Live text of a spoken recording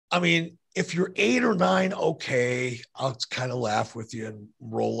I mean, if you're 8 or 9, okay, I'll kind of laugh with you and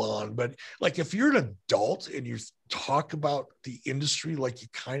roll on. But like, if you're an adult and you talk about the industry, like you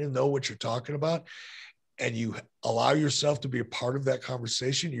kind of know what you're talking about, and you allow yourself to be a part of that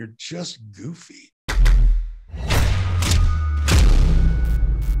conversation, you're just goofy.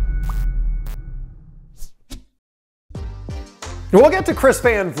 We'll get to Chris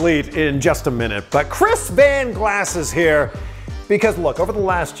Van Vliet in just a minute, but Chris Van Glass is here because, look, over the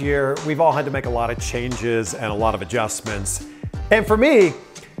last year, we've all had to make a lot of changes and a lot of adjustments. And for me,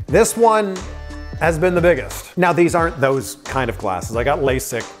 this one has been the biggest. Now, these aren't those kind of glasses. I got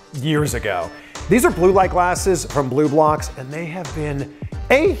LASIK years ago. These are blue light glasses from BLUblox, and they have been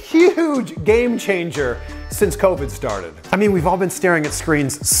a huge game changer since COVID started. I mean, we've all been staring at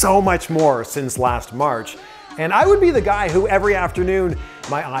screens so much more since last March. And I would be the guy who every afternoon,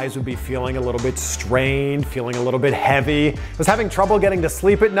 my eyes would be feeling a little bit strained, feeling a little bit heavy, was having trouble getting to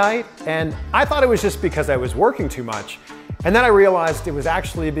sleep at night, and I thought it was just because I was working too much. And then I realized it was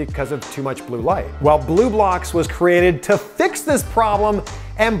actually because of too much blue light. Well, BLUblox was created to fix this problem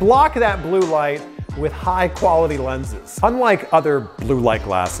and block that blue light with high quality lenses. Unlike other blue light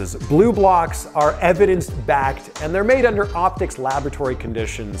glasses, BLUblox are evidence-backed and they're made under optics laboratory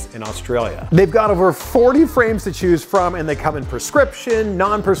conditions in Australia. They've got over 40 frames to choose from, and they come in prescription,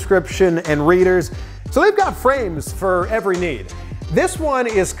 non-prescription, and readers. So they've got frames for every need. This one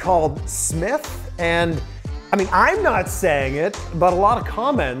is called Smith, and I mean, I'm not saying it, but a lot of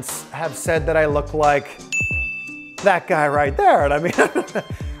comments have said that I look like that guy right there. And I mean,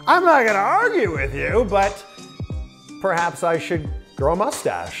 I'm not gonna argue with you, but perhaps I should grow a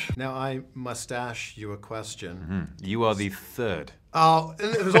mustache. Now I mustache you a question. You are the third. Oh,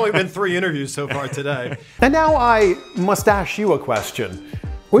 there's only been 3 interviews so far today. And now I mustache you a question.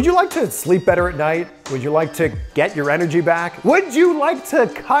 Would you like to sleep better at night? Would you like to get your energy back? Would you like to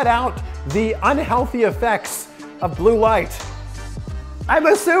cut out the unhealthy effects of blue light? I'm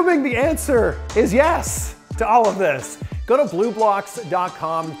assuming the answer is yes to all of this. Go to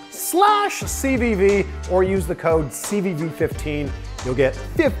BLUblox.com/CVV or use the code CVV15. You'll get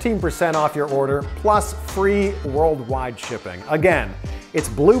 15% off your order plus free worldwide shipping. Again, it's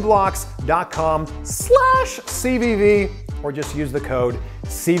BLUblox.com/CVV or just use the code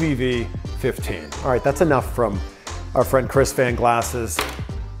CVV15. All right, that's enough from our friend Chris Van Glasses.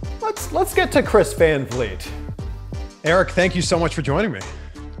 Let's get to Chris Van Vliet. Eric, thank you so much for joining me.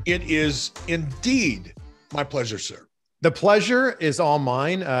 It is indeed my pleasure, sir. The pleasure is all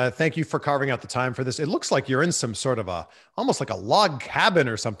mine. Thank you for carving out the time for this. It looks like you're in some sort of almost like a log cabin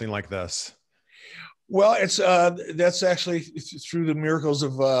or something like this. Well, it's that's actually through the miracles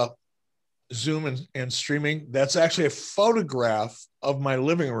of Zoom and streaming. That's actually a photograph of my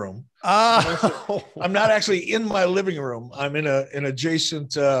living room. Oh. I'm not actually in my living room. I'm in an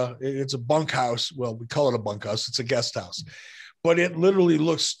adjacent, it's a bunkhouse. Well, we call it a bunkhouse. It's a guest house, but it literally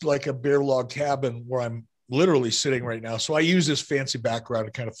looks like a bare log cabin where I'm literally sitting right now. So I use this fancy background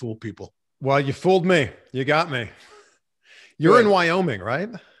to kind of fool people. Well, you fooled me. You got me. You're in Wyoming, right?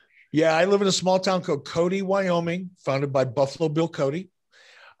 Yeah, I live in a small town called Cody, Wyoming, founded by Buffalo Bill Cody,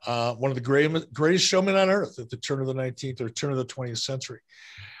 one of the greatest showmen on earth at the turn of the 19th or turn of the 20th century.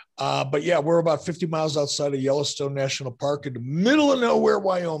 But yeah, we're about 50 miles outside of Yellowstone National Park in the middle of nowhere,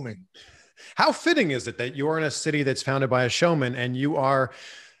 Wyoming. How fitting is it that you are in a city that's founded by a showman and you are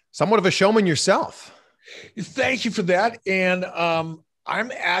somewhat of a showman yourself? Thank you for that. And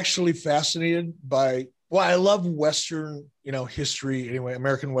I'm actually fascinated by, well, I love Western, history anyway,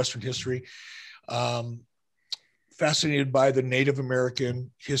 American Western history. Fascinated by the Native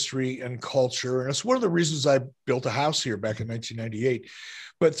American history and culture. And it's one of the reasons I built a house here back in 1998.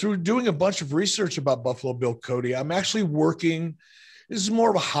 But through doing a bunch of research about Buffalo Bill Cody, I'm actually working, this is more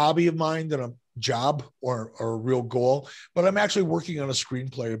of a hobby of mine than a job or a real goal, but I'm actually working on a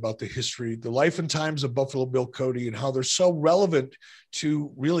screenplay about the history, the life and times of Buffalo Bill Cody and how they're so relevant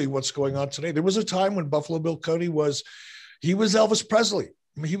to really what's going on today. There was a time when Buffalo Bill Cody was Elvis Presley.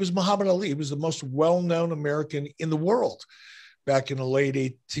 I mean, he was Muhammad Ali. He was the most well-known American in the world back in the late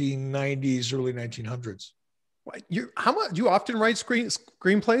 1890s, early 1900s. Do you often write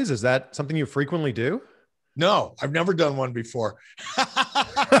screenplays? Is that something you frequently do? No, I've never done one before.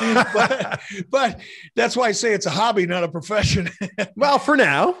 but that's why I say it's a hobby, not a profession. Well, for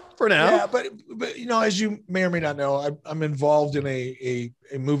now. Yeah, but as you may or may not know, I'm involved in a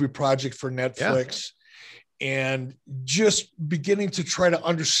movie project for Netflix, and just beginning to try to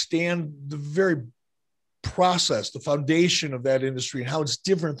understand the very process, the foundation of that industry and how it's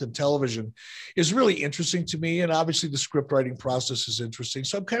different than television is really interesting to me. And obviously the script writing process is interesting.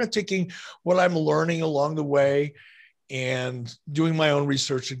 So I'm kind of taking what I'm learning along the way and doing my own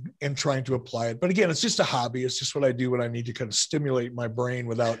research and trying to apply it. But again, it's just a hobby. It's just what I do when I need to kind of stimulate my brain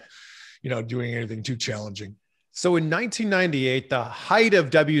without, doing anything too challenging. So in 1998, the height of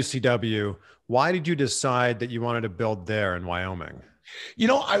WCW, why did you decide that you wanted to build there in Wyoming?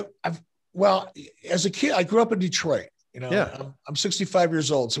 Well, as a kid, I grew up in Detroit. I'm 65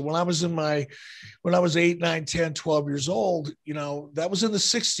 years old. So when I was 8, 9, 10, 12 years old, that was in the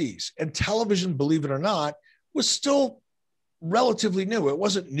 60s, and television, believe it or not, was still relatively new. It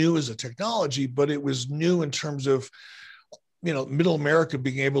wasn't new as a technology, but it was new in terms of, middle America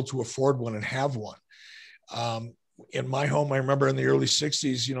being able to afford one and have one. In my home, I remember in the early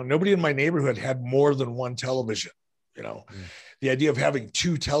 60s, nobody in my neighborhood had more than one television. The idea of having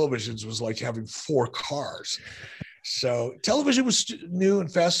 2 televisions was like having 4 cars. So television was new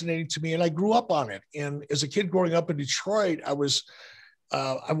and fascinating to me, and I grew up on it. And as a kid growing up in Detroit, I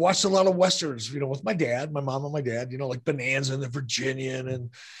watched a lot of Westerns, with my dad, my mom and my dad, like Bonanza and the Virginian and,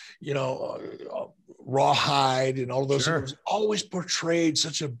 Rawhide and all of those. Sure. It was always portrayed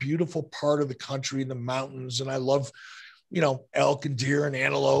such a beautiful part of the country and the mountains. And I love, elk and deer and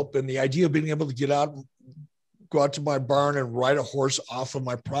antelope, and the idea of being able to go out to my barn and ride a horse off of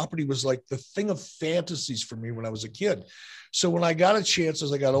my property was like the thing of fantasies for me when I was a kid. So when I got a chance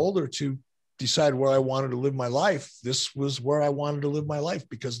as I got older to decide where I wanted to live my life, this was where I wanted to live my life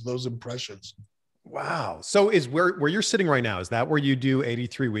because of those impressions. Wow. So is where you're sitting right now, is that where you do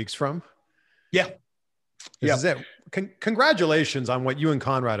 83 weeks from? Yeah. This is it. Congratulations on what you and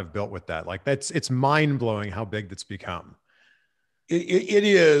Conrad have built with that. Like it's mind blowing how big that's become. It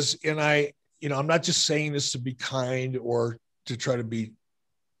is. And I'm not just saying this to be kind or to try to be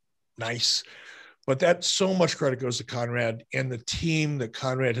nice, but that so much credit goes to Conrad and the team that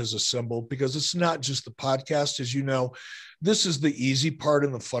Conrad has assembled, because it's not just the podcast. As you know, this is the easy part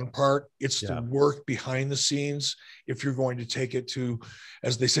and the fun part. It's the work behind the scenes if you're going to take it to,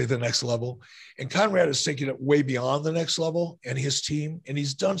 as they say, the next level. And Conrad has taken it way beyond the next level, and his team, and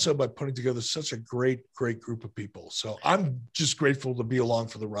he's done so by putting together such a great, great group of people. So I'm just grateful to be along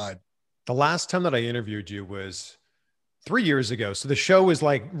for the ride. The last time that I interviewed you was 3 years ago. So the show was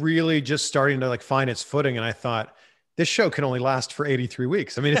like really just starting to like find its footing. And I thought, this show can only last for 83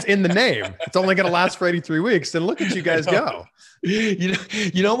 weeks. I mean, it's in the name. It's only going to last for 83 weeks. And look at you guys go.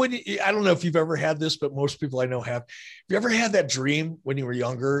 I don't know if you've ever had this, but most people I know have. Have you ever had that dream when you were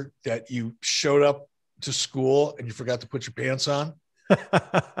younger that you showed up to school and you forgot to put your pants on? And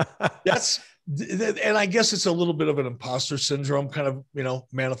I guess it's a little bit of an imposter syndrome kind of,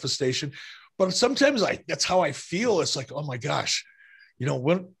 manifestation, but sometimes that's how I feel. It's like, oh my gosh,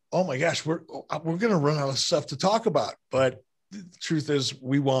 oh my gosh, we're going to run out of stuff to talk about. But the truth is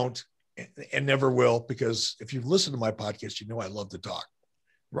we won't and never will, because if you've listened to my podcast, I love to talk.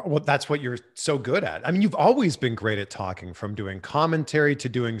 Well, that's what you're so good at. I mean, you've always been great at talking, from doing commentary to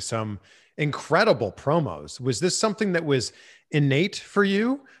doing some incredible promos. Was this something that was innate for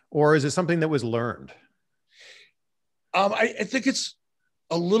you, or is it something that was learned? I think it's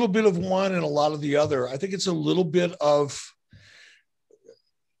a little bit of one and a lot of the other. I think it's a little bit of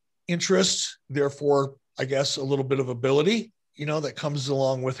interest, therefore, I guess, a little bit of ability, that comes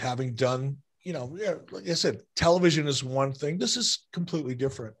along with having done, like I said, television is one thing. This is completely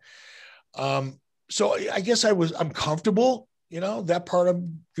different. So I guess I'm comfortable, that part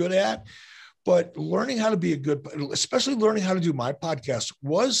I'm good at, but learning how to be especially learning how to do my podcast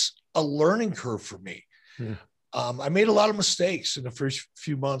was a learning curve for me. I made a lot of mistakes in the first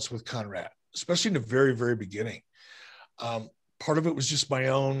few months with Conrad, especially in the very, very beginning. Part of it was just my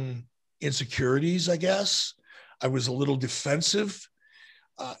own insecurities, I guess. I was a little defensive.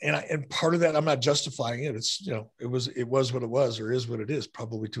 And part of that, I'm not justifying it. It's, it was what it was, or is what it is,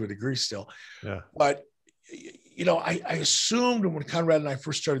 probably to a degree still. Yeah. But, I assumed when Conrad and I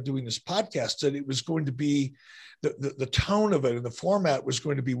first started doing this podcast that it was going to be the tone of it and the format was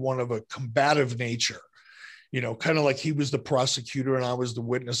going to be one of a combative nature, kind of like he was the prosecutor and I was the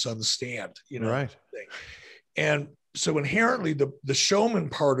witness on the stand, Right. And so inherently the showman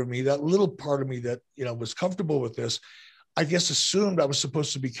part of me, that little part of me that, was comfortable with this, I guess assumed I was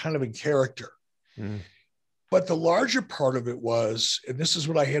supposed to be kind of in character. But the larger part of it was, and this is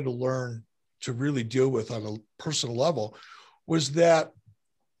what I had to learn to really deal with on a personal level, was that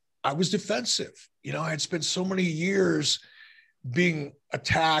I was defensive. I had spent so many years being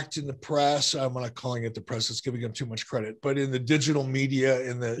attacked in the press. I'm not calling it the press, it's giving them too much credit, but in the digital media,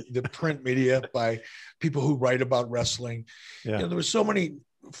 in the print media, by people who write about wrestling. There were so many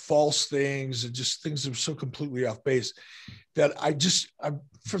false things and just things that were so completely off base that I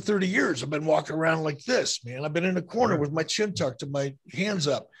for 30 years, I've been walking around like this, man. I've been in a corner with my chin tucked and my hands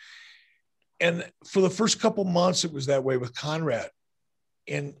up. And for the first couple months, it was that way with Conrad.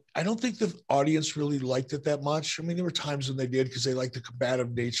 And I don't think the audience really liked it that much. I mean, there were times when they did because they like the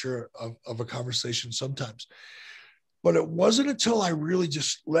combative nature of a conversation sometimes. But it wasn't until I really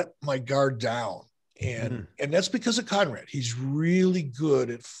just let my guard down. And that's because of Conrad. He's really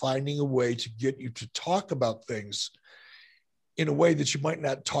good at finding a way to get you to talk about things in a way that you might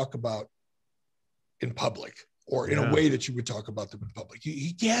not talk about in public, or in a way that you would talk about them in public.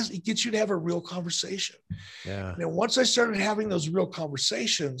 He gets you to have a real conversation. Yeah. And once I started having those real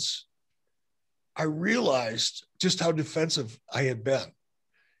conversations, I realized just how defensive I had been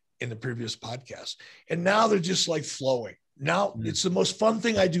in the previous podcast. And now they're just like flowing. Now it's the most fun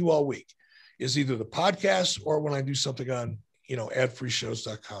thing I do all week, is either the podcast or when I do something on,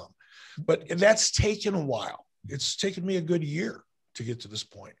 adfreeshows.com. And that's taken a while. It's taken me a good year to get to this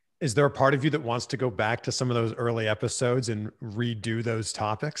point. Is there a part of you that wants to go back to some of those early episodes and redo those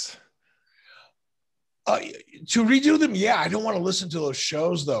topics? To redo them, yeah. I don't want to listen to those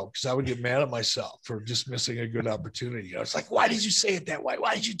shows, though, because I would get mad at myself for just missing a good opportunity. It's like, why did you say it that way?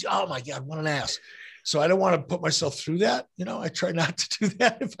 Why did you do? Oh, my God, what an ass. So I don't want to put myself through that. I try not to do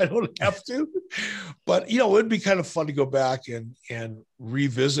that if I don't have to. But, it would be kind of fun to go back and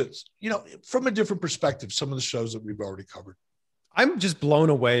revisit, from a different perspective, some of the shows that we've already covered. I'm just blown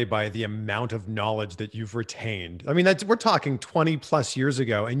away by the amount of knowledge that you've retained. I mean, we're talking 20 plus years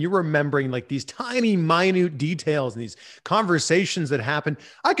ago, and you're remembering like these tiny, minute details and these conversations that happened.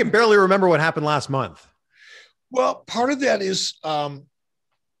 I can barely remember what happened last month. Well, part of that is the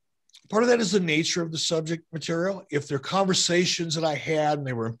nature of the subject material. If they're conversations that I had and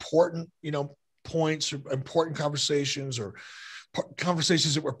they were important, points or important conversations or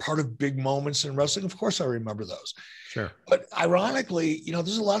conversations that were part of big moments in wrestling, of course I remember those. Sure. But ironically,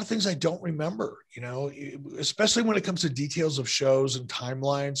 there's a lot of things I don't remember, especially when it comes to details of shows and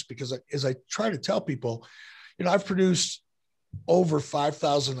timelines, because as I try to tell people, I've produced over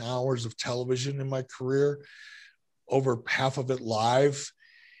 5,000 hours of television in my career, over half of it live,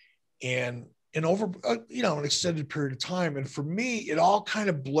 and over, an extended period of time. And for me, it all kind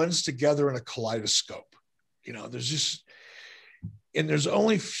of blends together in a kaleidoscope. There's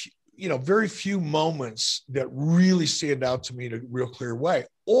only, very few moments that really stand out to me in a real clear way.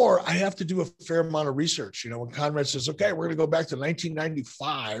 Or I have to do a fair amount of research. When Conrad says, okay, we're going to go back to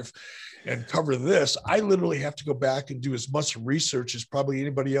 1995 and cover this, I literally have to go back and do as much research as probably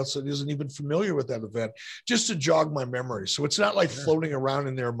anybody else that isn't even familiar with that event, just to jog my memory. So it's not like floating around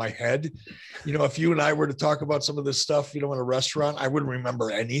in there in my head. If you and I were to talk about some of this stuff, in a restaurant, I wouldn't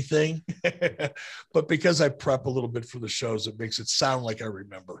remember anything. But because I prep a little bit for the shows, it makes it sound like I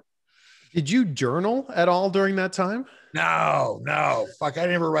remember. Did you journal at all during that time? No. Fuck, I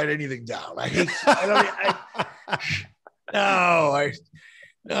never write anything down. I'd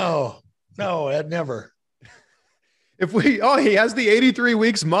never. He has the 83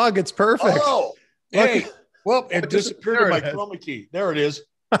 weeks mug. It's perfect. Oh, hey. Well, it disappeared in my chroma key. There it is.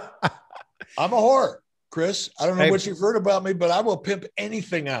 I'm a whore, Chris. I don't know what you've heard about me, but I will pimp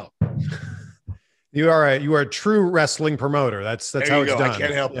anything out. You are a true wrestling promoter. That's how it's done. I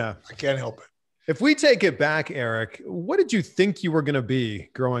can't help it. I can't help it. If we take it back, Eric, what did you think you were going to be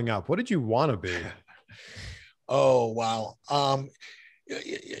growing up? What did you want to be? Oh, wow.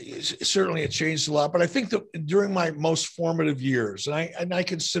 Certainly it changed a lot, but I think that during my most formative years, and I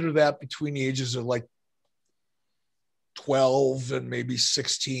consider that between the ages of like 12 and maybe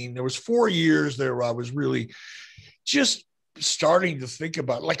 16, there was 4 years there where I was really just starting to think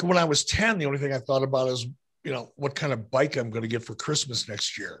about, like when I was 10, the only thing I thought about is, what kind of bike I'm going to get for Christmas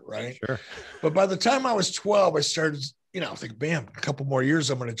next year. Right. Sure. But by the time I was 12, I started, think, bam, a couple more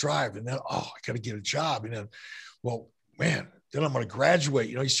years I'm going to drive. And then, I got to get a job. And then, then I'm going to graduate.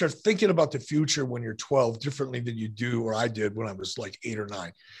 You start thinking about the future when you're 12 differently than you do, or I did when I was like 8 or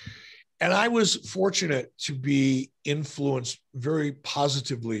 9. And I was fortunate to be influenced very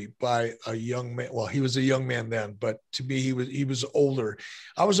positively by a young man. Well, he was a young man then, but to me, he was older.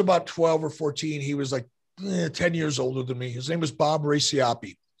 I was about 12 or 14. He was like 10 years older than me. His name was Bob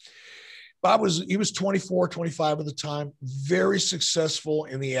Raciapi. He was 24, 25 at the time, very successful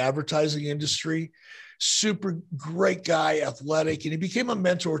in the advertising industry, super great guy, athletic, and he became a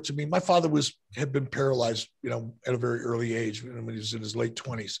mentor to me. My father had been paralyzed, at a very early age when he was in his late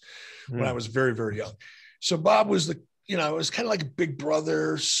 20s, when I was very, very young. So Bob was it was kind of like a big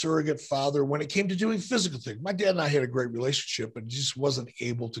brother, surrogate father when it came to doing physical things. My dad and I had a great relationship, but he just wasn't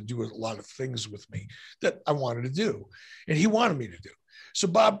able to do a lot of things with me that I wanted to do, and he wanted me to do. So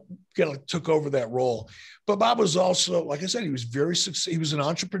Bob kind of took over that role. But Bob was also, like I said, he was very successful. He was an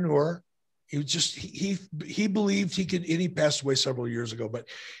entrepreneur. He was just, he believed he could, and he passed away several years ago, but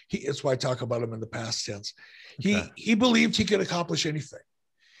it's why I talk about him in the past tense. He believed he could accomplish anything.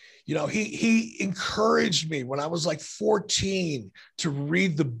 You know, he encouraged me when I was like 14 to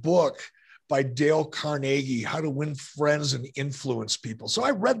read the book by Dale Carnegie, How to Win Friends and Influence People. So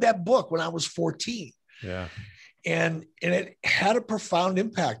I read that book when I was 14. Yeah. And it had a profound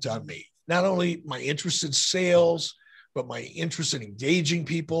impact on me. Not only my interest in sales, but my interest in engaging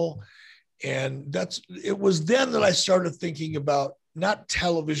people. And it was then that I started thinking about not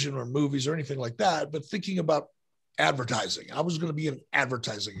television or movies or anything like that, but thinking about advertising. I was going to be an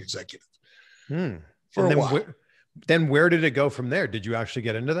advertising executive for a while. Then where did it go from there? Did you actually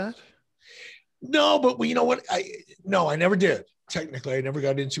get into that? No, but you know what? I never did. Technically, I never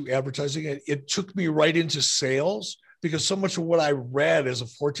got into advertising. It took me right into sales, because so much of what I read as a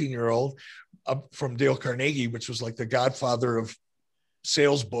 14-year-old from Dale Carnegie, which was like the godfather of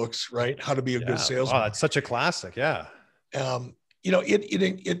sales books, right? How to be a good salesman. Oh, that's such a classic. Yeah. You know,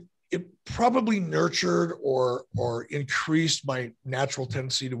 it probably nurtured or increased my natural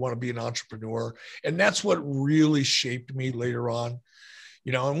tendency to want to be an entrepreneur. And that's what really shaped me later on.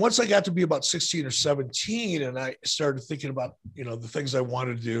 You know, and once I got to be about 16 or 17 and I started thinking about, you know, the things I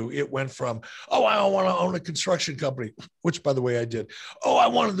wanted to do, it went from, oh, I want to own a construction company, which by the way, I did. Oh, I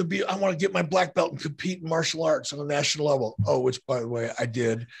want to get my black belt and compete in martial arts on a national level. Oh, which by the way, I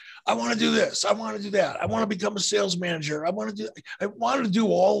did. I want to do this. I want to do that. I want to become a sales manager. I wanted to do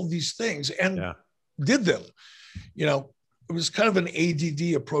all of these things and did them. You know, it was kind of an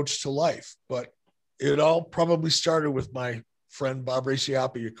ADD approach to life, but it all probably started with my friend Bob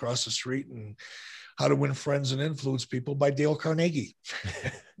Raciapi across the street and How to Win Friends and Influence People by Dale Carnegie.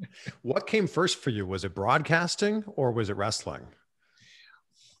 What came first for you? Was it broadcasting or was it wrestling?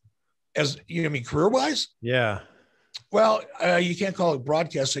 As you know, I mean, career-wise? Yeah. Well, you can't call it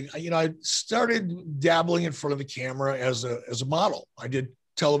broadcasting. You know, I started dabbling in front of the camera as a model. I did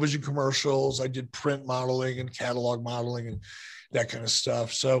television commercials. I did print modeling and catalog modeling and that kind of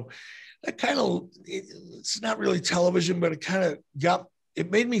stuff. So that kind of, it's not really television, but it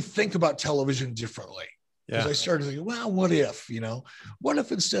made me think about television differently. Because I started thinking, well, what if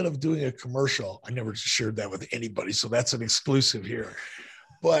instead of doing a commercial, I never shared that with anybody, so that's an exclusive here.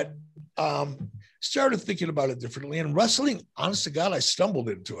 But started thinking about it differently. And wrestling, honest to God, I stumbled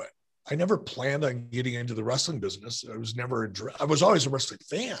into it. I never planned on getting into the wrestling business. I was always a wrestling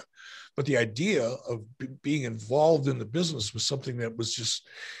fan, but the idea of being involved in the business was something that was just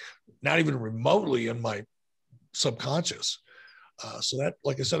not even remotely in my subconscious. So that,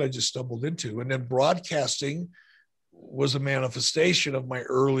 like I said, I just stumbled into. And then broadcasting was a manifestation of my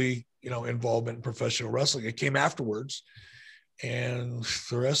early, involvement in professional wrestling. It came afterwards. And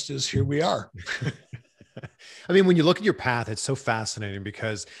the rest is, here we are. I mean, when you look at your path, it's so fascinating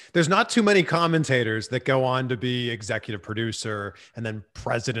because there's not too many commentators that go on to be executive producer and then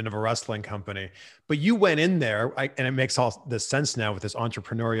president of a wrestling company. But you went in there, and it makes all this sense now with this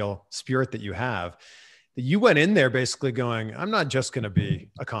entrepreneurial spirit that you have, that you went in there basically going, I'm not just going to be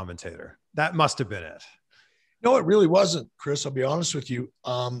a commentator. That must have been it. No, it really wasn't, Chris. I'll be honest with you.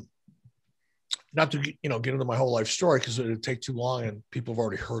 Not to get into my whole life story because it would take too long and people have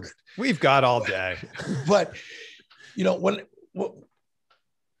already heard it. We've got all day. But when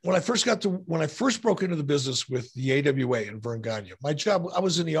I first broke into the business with the AWA in Vern Gagne, my job, I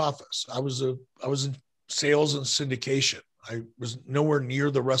was in the office. I was in sales and syndication. I was nowhere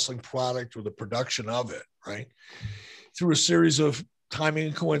near the wrestling product or the production of it, right? Through a series of timing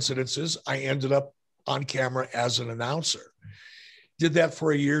and coincidences, I ended up on camera as an announcer. Did that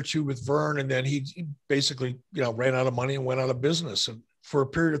for a year or two with Vern, and then he basically, ran out of money and went out of business. And for a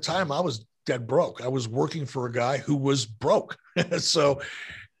period of time, I was dead broke. I was working for a guy who was broke. So,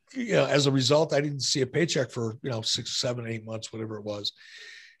 as a result, I didn't see a paycheck for, 6, 7, 8 months, whatever it was.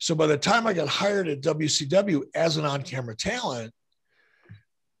 So by the time I got hired at WCW as an on-camera talent,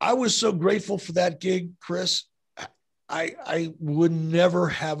 I was so grateful for that gig, Chris. I would never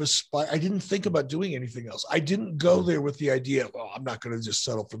have I didn't think about doing anything else. I didn't go there with the idea, well, I'm not going to just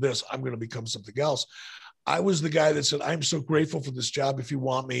settle for this. I'm going to become something else. I was the guy that said, I'm so grateful for this job. If you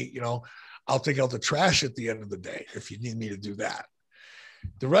want me, I'll take out the trash at the end of the day if you need me to do that.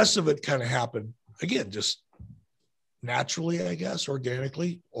 The rest of it kind of happened, again, just naturally, I guess,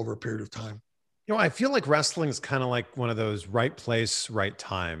 organically over a period of time. I feel like wrestling is kind of like one of those right place, right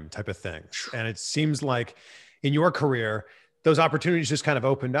time type of things. And it seems like in your career, those opportunities just kind of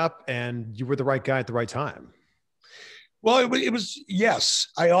opened up and you were the right guy at the right time. Well, it was, yes.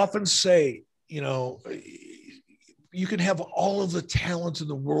 I often say, you can have all of the talent in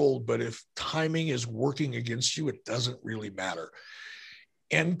the world, but if timing is working against you, it doesn't really matter.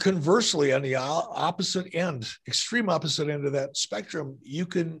 And conversely, on the opposite end, extreme opposite end of that spectrum, you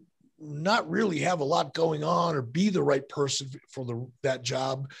can not really have a lot going on or be the right person for that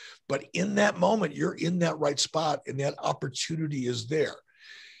job. But in that moment, you're in that right spot and that opportunity is there.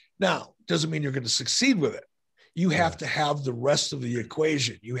 Now, doesn't mean you're going to succeed with it. You have to have the rest of the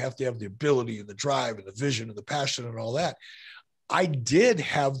equation. You have to have the ability and the drive and the vision and the passion and all that. I did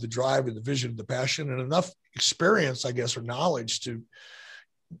have the drive and the vision and the passion and enough experience, I guess, or knowledge to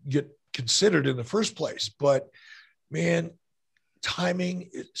get considered in the first place. But man, timing,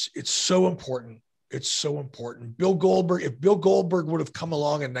 it's so important. It's so important. Bill Goldberg, if Bill Goldberg would have come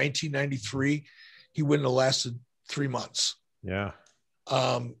along in 1993, he wouldn't have lasted 3 months. Yeah.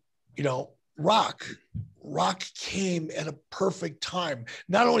 You know, Rock came at a perfect time.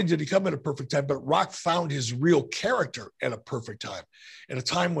 Not only did he come at a perfect time, but Rock found his real character at a perfect time, at a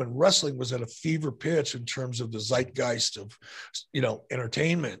time when wrestling was at a fever pitch in terms of the zeitgeist of, you know,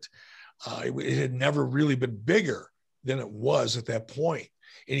 entertainment. It had never really been bigger than it was at that point.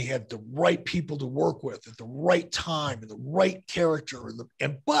 And he had the right people to work with at the right time and the right character.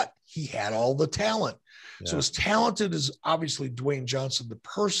 But he had all the talent. Yeah. So as talented as obviously Dwayne Johnson, the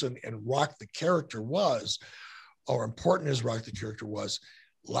person, and Rock, the character was, or important as Rock, the character was,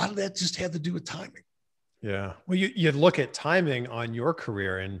 a lot of that just had to do with timing. Yeah. Well, you look at timing on your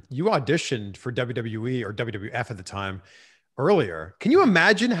career, and you auditioned for WWE or WWF at the time earlier. Can you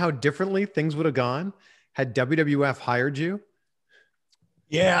imagine how differently things would have gone had WWF hired you?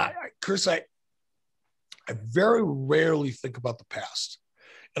 Yeah, Chris, I very rarely think about the past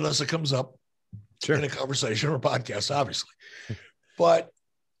unless it comes up in a conversation or a podcast, obviously. But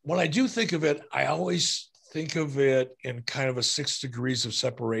when I do think of it, I always think of it in kind of a 6 degrees of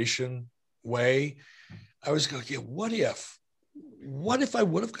separation way. I always go, yeah, what if I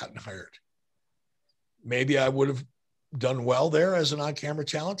would have gotten hired? Maybe I would have done well there as an on-camera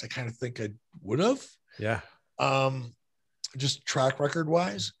talent. I kind of think I would have. Yeah. Just track record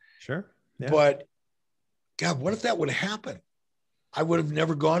wise. Sure. Yeah. But God, what if that would have happened? I would have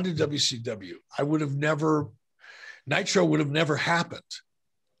never gone to WCW. Nitro would have never happened.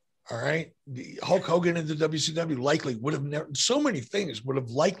 All right. The Hulk Hogan into WCW likely would have never, so many things would have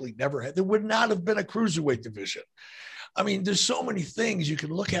likely never had. There would not have been a cruiserweight division. I mean, there's so many things you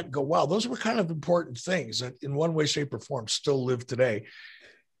can look at and go, wow, those were kind of important things that in one way, shape, or form still live today.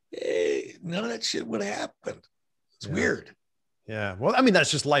 None of that shit would have happened. It's weird. Yeah. Well, I mean,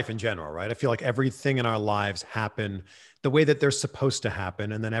 that's just life in general, right? I feel like everything in our lives happen the way that they're supposed to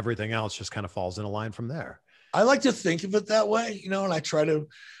happen. And then everything else just kind of falls in a line from there. I like to think of it that way, you know, and I try to,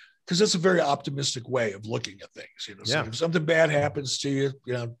 because that's a very optimistic way of looking at things. You know, so if something bad happens to you,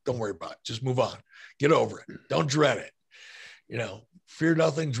 you know, don't worry about it. Just move on. Get over it. Don't dread it. You know, fear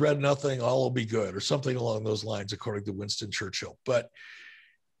nothing, dread nothing, all will be good, or something along those lines, according to Winston Churchill. But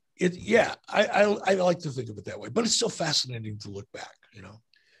I like to think of it that way, but it's still fascinating to look back, you know.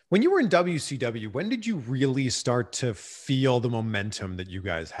 When you were in WCW, when did you really start to feel the momentum that you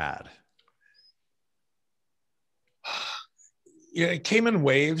guys had? Yeah, it came in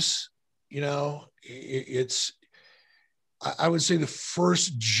waves, you know. I would say the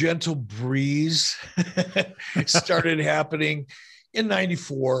first gentle breeze started happening in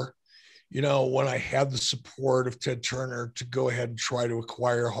 '94. You know, when I had the support of Ted Turner to go ahead and try to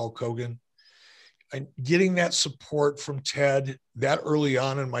acquire Hulk Hogan, and getting that support from Ted that early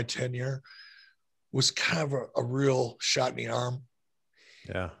on in my tenure was kind of a real shot in the arm.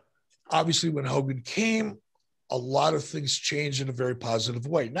 Yeah. Obviously, when Hogan came, a lot of things changed in a very positive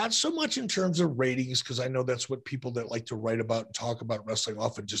way. Not so much in terms of ratings, because I know that's what people that like to write about and talk about wrestling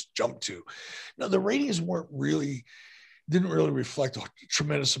often just jump to. No, the ratings didn't really reflect a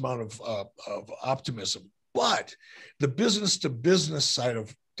tremendous amount of optimism, but the business to business side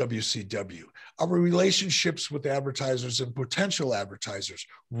of WCW, our relationships with advertisers and potential advertisers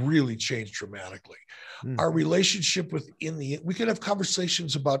really changed dramatically. Our relationship we could have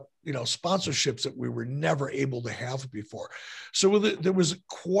conversations about, you know, sponsorships that we were never able to have before. So there was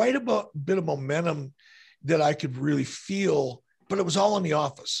quite a bit of momentum that I could really feel, but it was all in the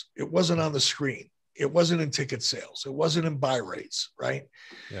office. It wasn't on the screen. It wasn't in ticket sales. It wasn't in buy rates, right?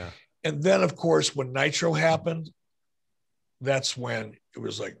 Yeah. And then, of course, when Nitro happened, that's when it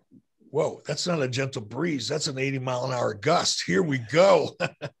was like, whoa, that's not a gentle breeze. That's an 80-mile-an-hour gust. Here we go.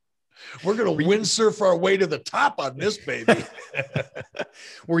 We're going to windsurf our way to the top on this, baby.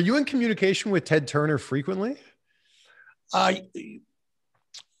 Were you in communication with Ted Turner frequently?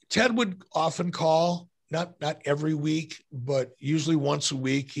 Ted would often call. Not every week, but usually once a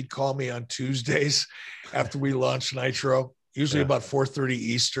week. He'd call me on Tuesdays after we launched Nitro, usually about 4:30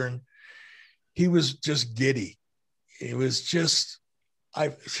 Eastern. He was just giddy. It was just,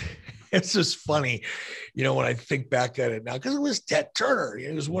 it's just funny, when I think back at it now, because it was Ted Turner.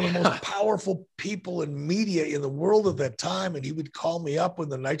 He was one of the most powerful people in media in the world at that time. And he would call me up when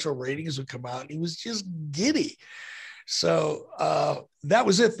the Nitro ratings would come out, and he was just giddy. So that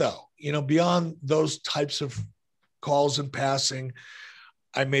was it though. Beyond those types of calls and passing,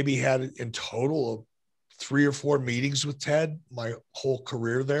 I maybe had in total of 3 or 4 meetings with Ted my whole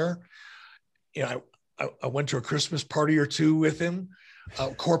career there. I went to a Christmas party or 2 with him,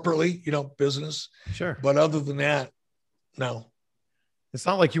 corporately, business. Sure. But other than that, no. It's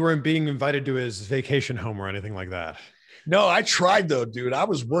not like you weren't being invited to his vacation home or anything like that. No, I tried though, dude. I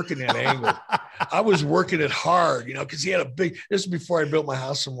was working that angle. I was working it hard, because he had this is before I built my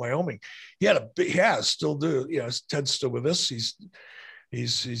house in Wyoming. He had still do, Ted's still with us.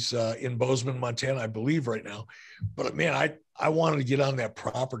 He's in Bozeman, Montana, I believe right now. But man, I wanted to get on that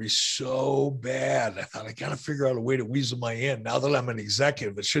property so bad. I thought I got to figure out a way to weasel my in. Now that I'm an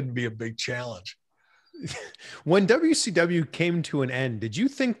executive, it shouldn't be a big challenge. When WCW came to an end, did you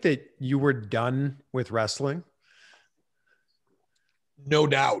think that you were done with wrestling? No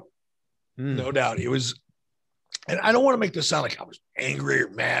doubt. No doubt. It was, and I don't want to make this sound like I was angry or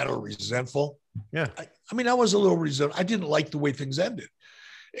mad or resentful. Yeah. I was a little resentful. I didn't like the way things ended.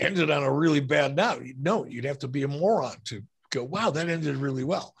 It ended on a really bad note. You'd have to be a moron to go, wow, that ended really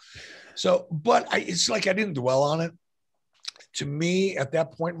well. So, but it's like I didn't dwell on it. To me, at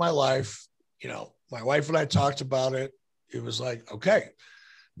that point in my life, my wife and I talked about it. It was like, okay,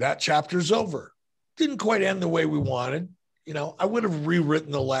 that chapter's over. Didn't quite end the way we wanted. I would have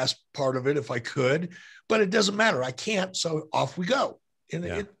rewritten the last part of it if I could, but it doesn't matter. I can't. So off we go. And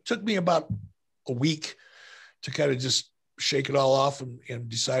it took me about a week to kind of just shake it all off and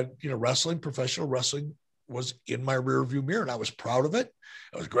decide, professional wrestling was in my rearview mirror, and I was proud of it.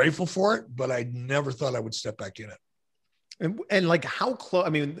 I was grateful for it, but I never thought I would step back in it. And like how close,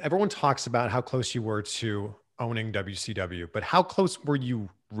 everyone talks about how close you were to owning WCW, but how close were you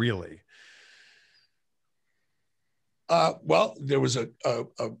really? Well, there was a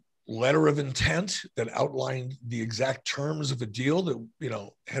letter of intent that outlined the exact terms of a deal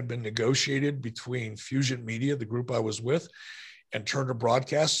that, had been negotiated between Fusion Media, the group I was with, and Turner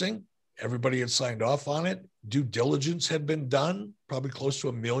Broadcasting. Everybody had signed off on it. Due diligence had been done. Probably close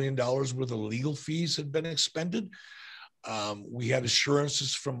to $1 million worth of legal fees had been expended. We had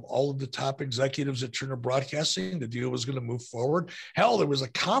assurances from all of the top executives at Turner Broadcasting the deal was going to move forward. Hell, there was a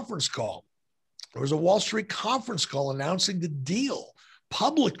conference call. There was a Wall Street conference call announcing the deal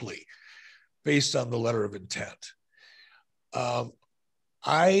publicly based on the letter of intent.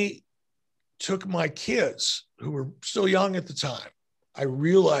 I took my kids, who were still young at the time. I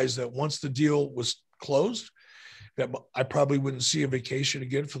realized that once the deal was closed, that I probably wouldn't see a vacation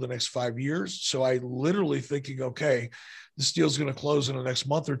again for the next 5 years. So I literally thinking, okay, this deal's going to close in the next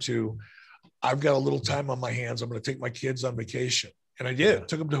month or 2. I've got a little time on my hands. I'm going to take my kids on vacation. And I did.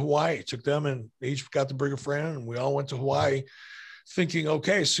 Took them to Hawaii, took them, and they each got to bring a friend, and we all went to Hawaii thinking,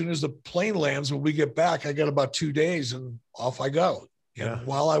 okay, as soon as the plane lands, when we get back, I got about 2 days and off I go. Yeah. And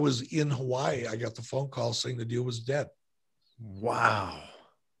while I was in Hawaii, I got the phone call saying the deal was dead. Wow.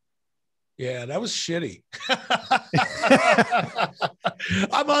 Yeah, that was shitty.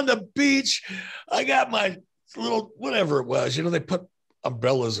 I'm on the beach. I got my little, whatever it was, they put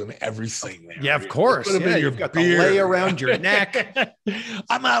umbrellas and everything there. Yeah, of course. Yeah, you've got the lay around your neck.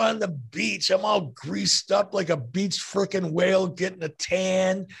 I'm out on the beach. I'm all greased up like a beach freaking whale, getting a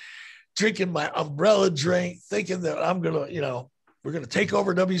tan, drinking my umbrella drink, thinking that I'm going to, we're going to take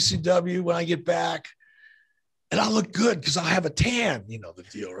over WCW when I get back. And I'll look good because I'll have a tan, the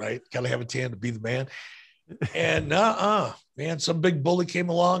deal, right? Got to have a tan to be the man. And man, some big bully came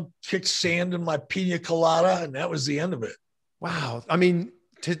along, kicked sand in my pina colada, and that was the end of it. Wow.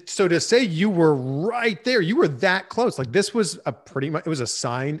 To say you were right there, you were that close. Like this was it was a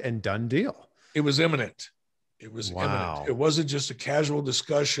signed and done deal. It was imminent. It was imminent. It wasn't just a casual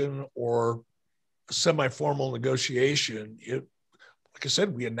discussion or a semi-formal negotiation. Like I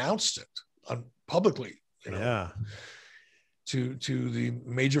said, we announced it publicly, to the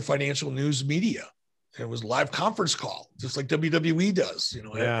major financial news media. It was a live conference call, just like WWE does,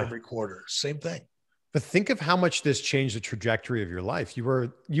 every quarter. Same thing. But think of how much this changed the trajectory of your life. You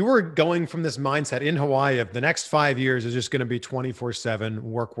were going from this mindset in Hawaii of the next 5 years is just going to be 24/7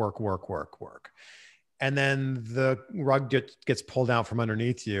 work. And then the rug gets pulled out from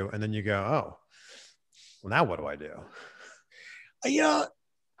underneath you. And then you go, oh, well, now what do I do?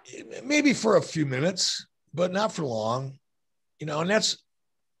 Maybe for a few minutes, but not for long, and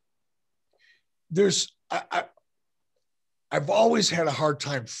I've always had a hard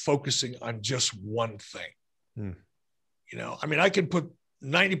time focusing on just one thing. I can put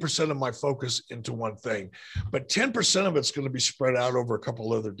 90% of my focus into one thing, but 10% of it's going to be spread out over a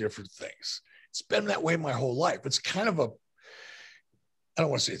couple other different things. It's been that way my whole life. It's kind of I don't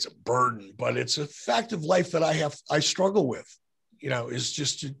want to say it's a burden, but it's a fact of life that I struggle with, is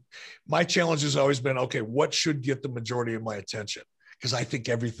just my challenge has always been, okay, what should get the majority of my attention? Because I think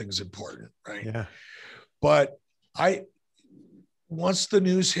everything's important. Right. Yeah. But once the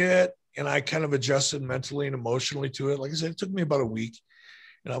news hit and I kind of adjusted mentally and emotionally to it, like I said, it took me about a week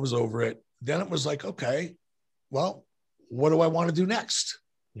and I was over it. Then it was like, okay, well, what do I want to do next?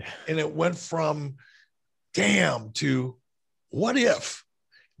 Yeah. And it went from damn to what if.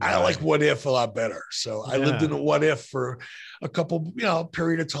 I like what if a lot better. So I lived in a what if for a couple,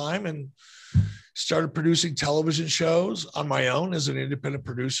 period of time and started producing television shows on my own as an independent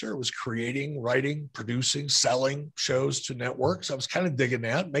producer. I was creating, writing, producing, selling shows to networks. I was kind of digging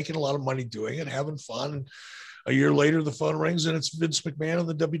that, making a lot of money doing it, having fun. And a year later, the phone rings and it's Vince McMahon of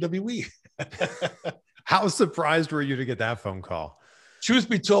the WWE. How surprised were you to get that phone call? Truth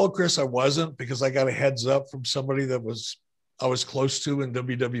be told, Chris, I wasn't, because I got a heads up from somebody that I was close to in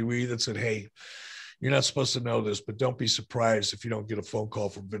WWE that said, hey, you're not supposed to know this, but don't be surprised if you don't get a phone call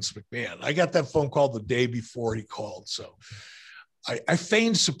from Vince McMahon. I got that phone call the day before he called. So I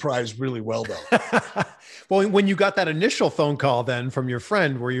feigned surprise really well, though. Well, when you got that initial phone call then from your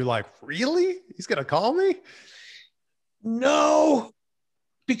friend, were you like, really? He's going to call me? No,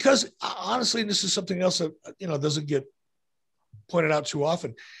 because honestly, this is something else that, doesn't get pointed out too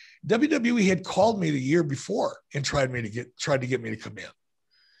often. WWE had called me the year before and tried to get me to come in.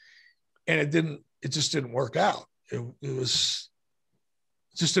 And it just didn't work out. It just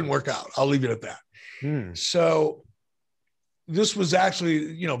didn't work out. I'll leave it at that. So this was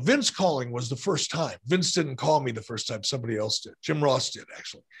actually, Vince calling was the first time. Vince didn't call me the first time. Somebody else did. Jim Ross did,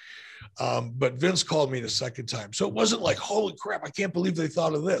 actually. But Vince called me the second time. So it wasn't like, holy crap, I can't believe they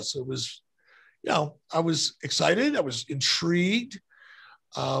thought of this. It was, I was excited. I was intrigued.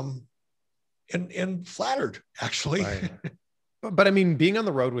 And flattered, actually. Right. But I mean, being on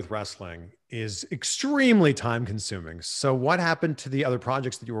the road with wrestling is extremely time consuming. So what happened to the other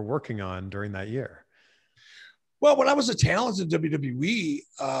projects that you were working on during that year? Well, when I was a talent in WWE,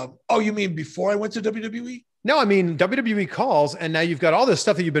 you mean before I went to WWE? No, I mean, WWE calls and now you've got all this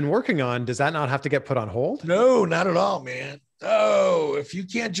stuff that you've been working on. Does that not have to get put on hold? No, not at all, man. Oh, if you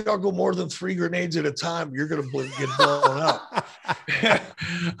can't juggle more than 3 grenades at a time, you're going to get blown up.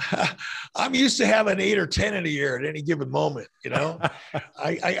 I'm used to having 8 or 10 in a year at any given moment. It's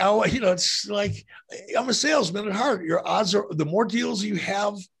like I'm a salesman at heart. Your odds are, the more deals you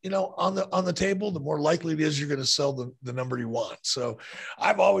have, on the table, the more likely it is you're going to sell the number you want. So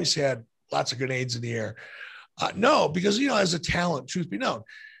I've always had lots of grenades in the air. No, because, as a talent, truth be known,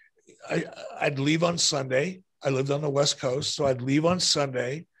 I'd leave on Sunday. I lived on the West Coast, so I'd leave on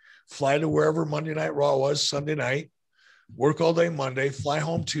Sunday, fly to wherever Monday Night Raw was Sunday night, work all day Monday, fly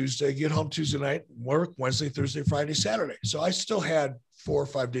home Tuesday, get home Tuesday night, work Wednesday, Thursday, Friday, Saturday. So I still had 4 or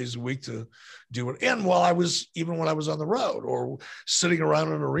 5 days a week to do it. And when I was on the road or sitting around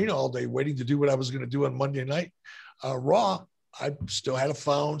in an arena all day waiting to do what I was going to do on Monday Night Raw, I still had a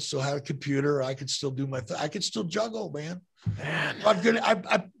phone, still had a computer. I could still do my thing. I could still juggle, man.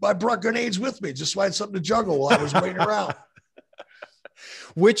 I brought grenades with me just so I had something to juggle while I was waiting around.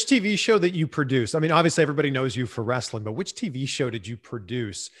 Which TV show that you produced? I mean, obviously everybody knows you for wrestling, but which TV show did you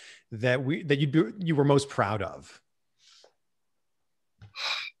produce that you were most proud of?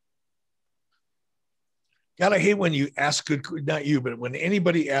 God, I hate when you ask not you, but when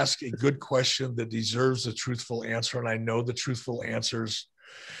anybody asks a good question that deserves a truthful answer, and I know the truthful answer's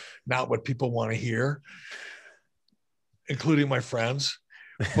not what people want to hear, including my friends,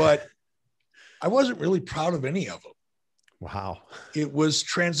 but I wasn't really proud of any of them. Wow. It was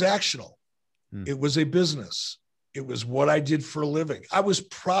transactional. It was a business. It was what I did for a living. I was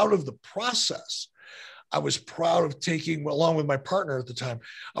proud of the process. I was proud of taking, along with my partner at the time,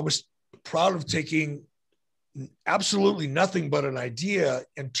 I was proud of taking absolutely nothing but an idea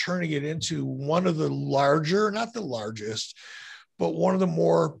and turning it into one of the larger, not the largest, but one of the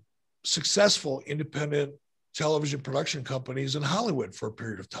more successful independent television production companies in Hollywood for a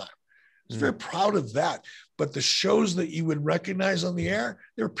period of time. I was very proud of that. But the shows that you would recognize on the air,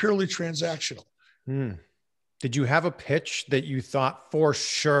 they were purely transactional. Did you have a pitch that you thought for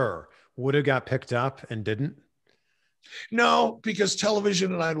sure would have got picked up and didn't? No, because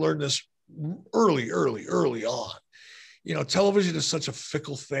television, and I learned this early on, television is such a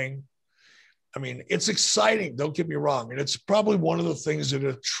fickle thing. I mean, it's exciting. Don't get me wrong. And it's probably one of the things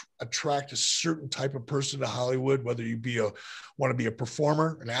that attract a certain type of person to Hollywood, whether you want to be a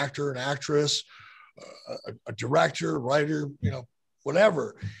performer, an actor, an actress, a director, writer,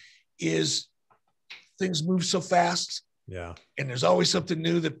 whatever, is things move so fast. Yeah. And there's always something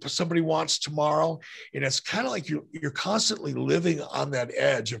new that somebody wants tomorrow. And it's kind of like you're constantly living on that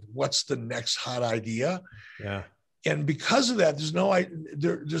edge of what's the next hot idea. Yeah. And because of that,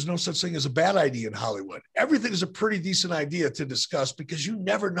 there's no such thing as a bad idea in Hollywood. Everything is a pretty decent idea to discuss because you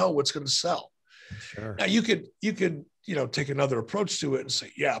never know what's going to sell. Sure. Now you could take another approach to it and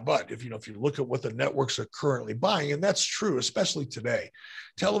say, yeah, but if you look at what the networks are currently buying, and that's true, especially today,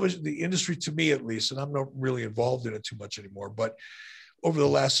 television, the industry, to me at least, and I'm not really involved in it too much anymore, but over the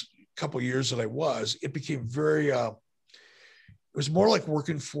last couple of years that it became very, it was more like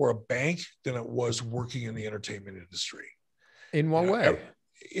working for a bank than it was working in the entertainment industry. In what way?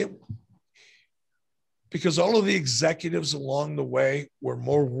 Because all of the executives along the way were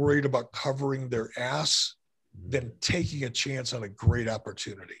more worried about covering their ass than taking a chance on a great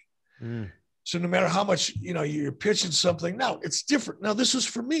opportunity. Mm. So no matter how much, you're pitching something, now it's different. Now this is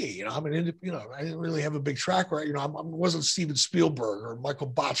for me, I didn't really have a big track record. I wasn't Steven Spielberg or Michael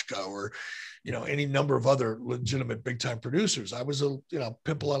Bochco or, any number of other legitimate big time producers. I was a,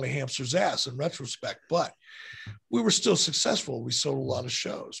 pimple on a hamster's ass in retrospect, but we were still successful. We sold a lot of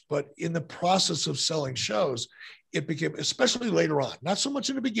shows, but in the process of selling shows, it became, especially later on, not so much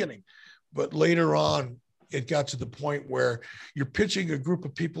in the beginning, but later on, it got to the point where you're pitching a group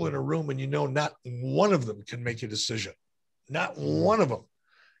of people in a room and not one of them can make a decision. Not one of them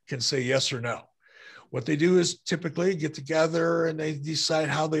can say yes or no. What they do is typically get together and they decide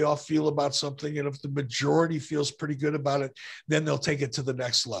how they all feel about something. And if the majority feels pretty good about it, then they'll take it to the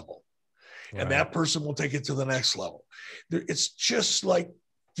next level. Right. And that person will take it to the next level. It's just like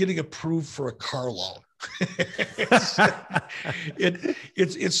getting approved for a car loan.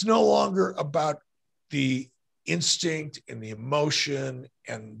 It's no longer about the instinct and the emotion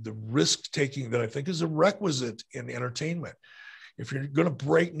and the risk taking that I think is a requisite in entertainment. If you're going to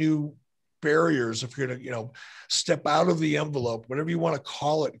break new barriers, if you're going to, step out of the envelope, whatever you want to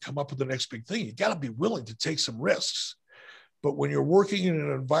call it, and come up with the next big thing, you got to be willing to take some risks. But when you're working in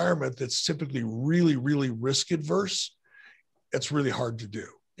an environment that's typically really, really risk adverse, it's really hard to do.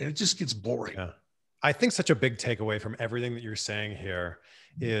 And it just gets boring. Yeah. I think such a big takeaway from everything that you're saying here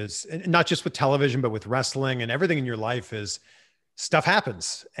is not just with television, but with wrestling and everything in your life is stuff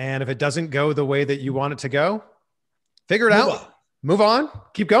happens. And if it doesn't go the way that you want it to go, figure it out, move on,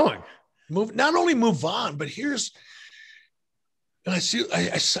 keep going. Not only move on, but I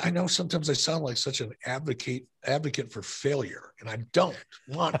know sometimes I sound like such an advocate for failure, and I don't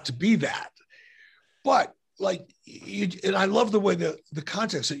want to be that. But and I love the way the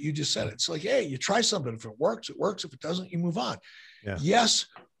context that you just said it. It's like, hey, you try something. If it works, it works. If it doesn't, you move on. Yeah. Yes,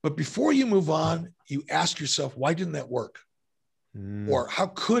 but before you move on, you ask yourself, why didn't that work? Or how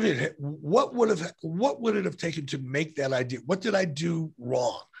could it? What would it have taken to make that idea? What did I do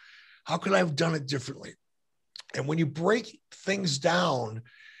wrong? How could I have done it differently? And when you break things down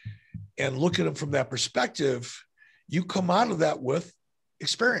and look at them from that perspective, you come out of that with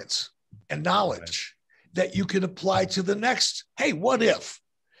experience and knowledge that you can apply to the next. Hey, what if?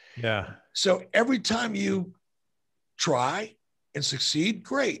 Yeah. So every time you try and succeed,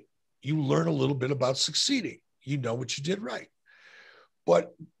 great. You learn a little bit about succeeding. You know what you did right.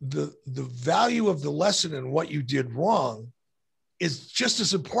 But the value of the lesson and what you did wrong is just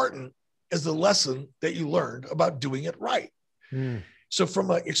as important as the lesson that you learned about doing it right. So from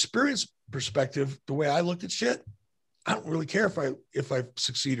an experience perspective, the way I look at shit, I don't really care if I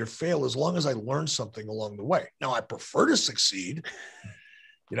succeed or fail, as long as I learn something along the way. Now, I prefer to succeed.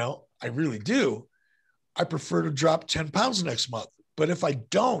 I really do. I prefer to drop 10 pounds next month. But if I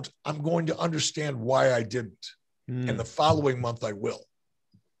don't, I'm going to understand why I didn't. And the following month I will.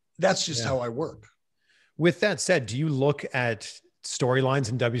 That's just how I work. With that said, do you look at storylines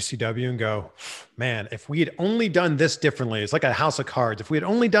in WCW and go, man, if we had only done this differently, it's like a house of cards. If we had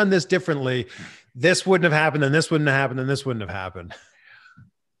only done this differently, this wouldn't have happened, and this wouldn't have happened, and this wouldn't have happened?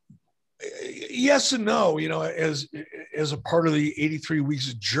 Yes and no. As a part of the 83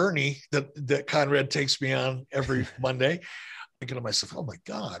 weeks journey that Conrad takes me on every Monday, thinking to myself, oh my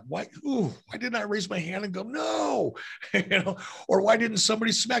God, why didn't I raise my hand and go, no, or why didn't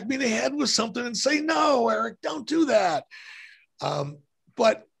somebody smack me in the head with something and say, no, Eric, don't do that.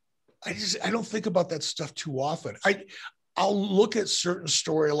 But I don't think about that stuff too often. I'll look at certain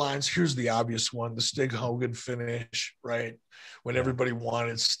storylines. Here's the obvious one, the Sting Hogan finish, right? When everybody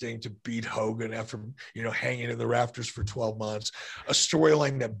wanted Sting to beat Hogan after, hanging in the rafters for 12 months, a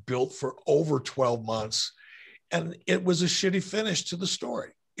storyline that built for over 12 months. And it was a shitty finish to the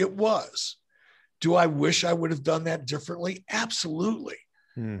story. It was. Do I wish I would have done that differently? Absolutely.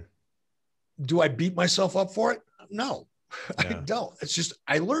 Do I beat myself up for it? No. I don't. It's just,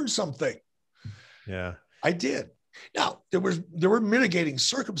 I learned something. Yeah, I did. Now there were mitigating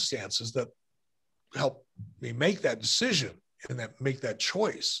circumstances that helped me make that decision and make that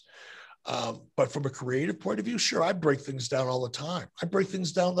choice. But from a creative point of view, sure, I break things down all the time. I break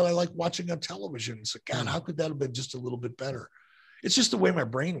things down that I like watching on television. It's like, God, how could that have been just a little bit better? It's just the way my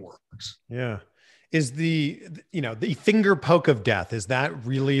brain works. Yeah. Is the finger poke of death, is that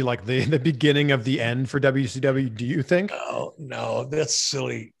really like the beginning of the end for WCW, do you think? No, that's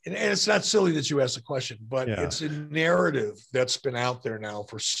silly. And it's not silly that you asked the question, but it's a narrative that's been out there now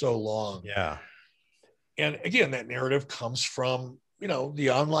for so long. Yeah. And again, that narrative comes from, the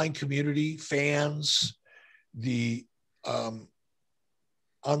online community, fans, the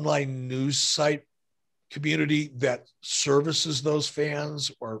online news site community that services those fans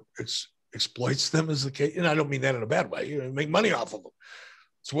or exploits them, as the case. And I don't mean that in a bad way. Make money off of them.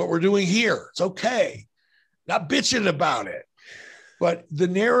 It's what we're doing here. It's okay. Not bitching about it. But the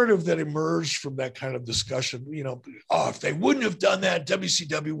narrative that emerged from that kind of discussion, if they wouldn't have done that,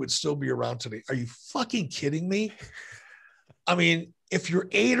 WCW would still be around today. Are you fucking kidding me? I mean, if you're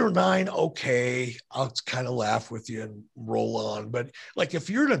 8 or 9, okay, I'll kind of laugh with you and roll on. But like, if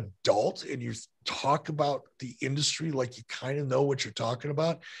you're an adult and you talk about the industry like you kind of know what you're talking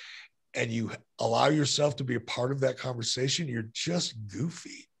about, and you allow yourself to be a part of that conversation, you're just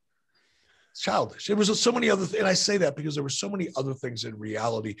goofy. It's childish. It was so many other things. And I say that because there were so many other things in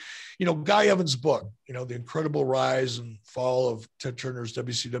reality. Guy Evans' book, The Incredible Rise and Fall of Ted Turner's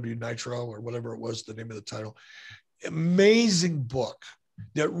WCW Nitro, or whatever it was, the name of the title. Amazing book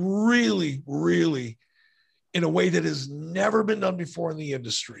that really, really, in a way that has never been done before in the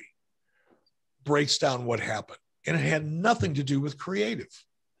industry, breaks down what happened. And it had nothing to do with creative.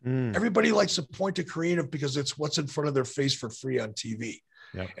 Everybody likes to point to creative because it's what's in front of their face for free on TV.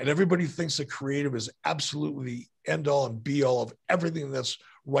 Yep. And everybody thinks that creative is absolutely the end all and be all of everything that's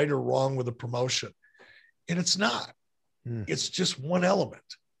right or wrong with a promotion. And it's not. It's just one element.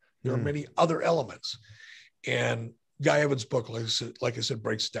 There are many other elements. And Guy Evans' book, like I said,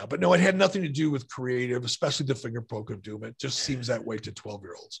 breaks it down. But no, it had nothing to do with creative, especially the finger poke of doom. It just seems that way to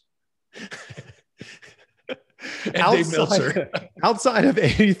 12-year-olds. Outside of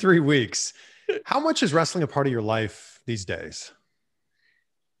 83 weeks, how much is wrestling a part of your life these days?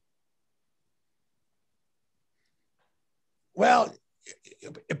 Well,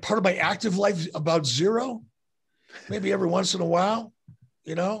 part of my active life, about 0, maybe every once in a while.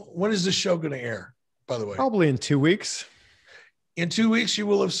 When is this show going to air, by the way? Probably in 2 weeks. In 2 weeks, you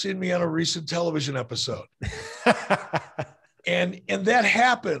will have seen me on a recent television episode. And that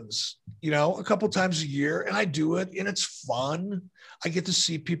happens, a couple times a year, and I do it, and it's fun. I get to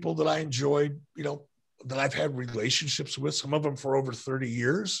see people that I enjoyed, that I've had relationships with, some of them for over 30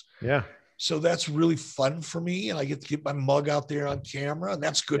 years. Yeah. So that's really fun for me. And I get to get my mug out there on camera, and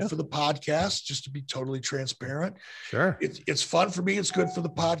that's good for the podcast, just to be totally transparent. Sure. It's fun for me. It's good for the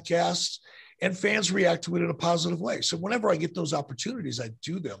podcast, and fans react to it in a positive way. So whenever I get those opportunities, I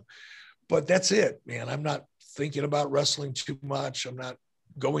do them. But that's it, man. I'm not thinking about wrestling too much. I'm not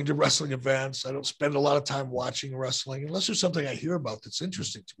going to wrestling events. I don't spend a lot of time watching wrestling unless there's something I hear about that's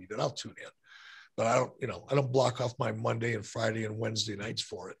interesting to me, that I'll tune in. But I don't block off my Monday and Friday and Wednesday nights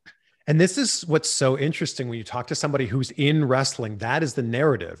for it. And this is what's so interesting when you talk to somebody who's in wrestling, that is the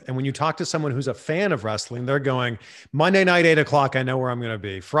narrative. And when you talk to someone who's a fan of wrestling, they're going, Monday night, 8 o'clock, I know where I'm going to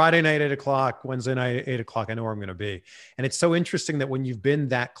be. Friday night, 8 o'clock, Wednesday night, 8 o'clock, I know where I'm going to be. And it's so interesting that when you've been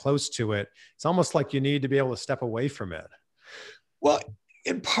that close to it, it's almost like you need to be able to step away from it. Well,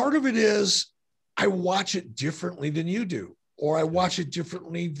 and part of it is I watch it differently than you do, or I watch it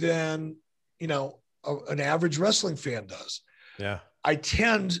differently than, an average wrestling fan does. Yeah. I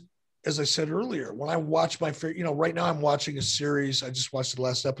tend, as I said earlier, when I watch my favorite, right now I'm watching a series. I just watched the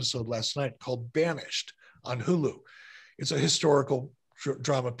last episode last night called Banished on Hulu. It's a historical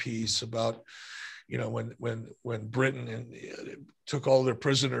drama piece about, when Britain took all their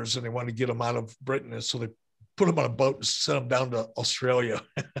prisoners and they wanted to get them out of Britain. And so they put them on a boat and sent them down to Australia.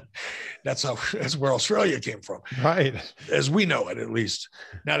 That's where Australia came from. Right. As we know it, at least.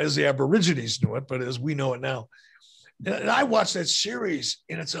 Not as the Aborigines knew it, but as we know it now. And I watched that series,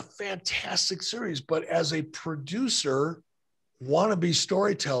 and it's a fantastic series. But as a producer, wannabe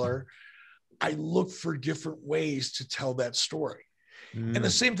storyteller, I look for different ways to tell that story. And the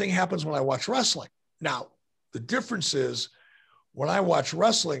same thing happens when I watch wrestling. Now, the difference is when I watch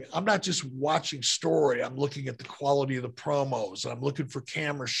wrestling, I'm not just watching story. I'm looking at the quality of the promos, and I'm looking for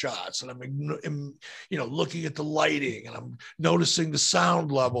camera shots, and I'm looking at the lighting, and I'm noticing the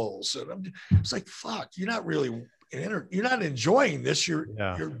sound levels. And it's like, fuck, you're not really, you're not enjoying this. You're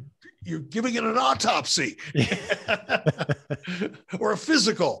you're giving it an autopsy or a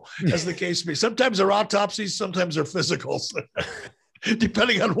physical, as the case may be. Sometimes they're autopsies, sometimes they're physicals,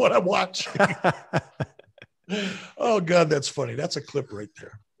 depending on what I'm watching. Oh God, that's funny. That's a clip right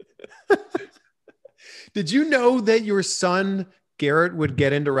there. Did you know that your son Garrett would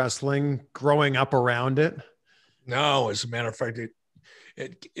get into wrestling growing up around it? No, as a matter of fact,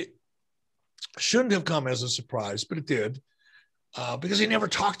 it shouldn't have come as a surprise, but it did, because he never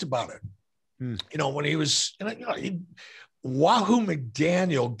talked about it. You know, when he was, Wahoo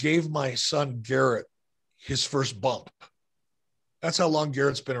McDaniel gave my son Garrett his first bump. That's how long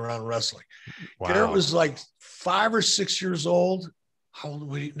Garrett's been around wrestling. Wow. Garrett was like 5 or 6 years old. How old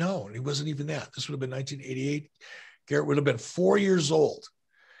would he know? And he wasn't even that. This would have been 1988. Garrett would have been 4 years old.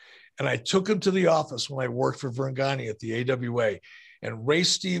 And I took him to the office when I worked for Vern Gagne at the AWA. And Ray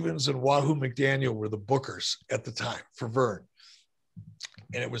Stevens and Wahoo McDaniel were the bookers at the time for Vern.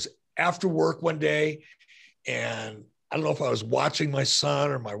 And it was after work one day. And I don't know if I was watching my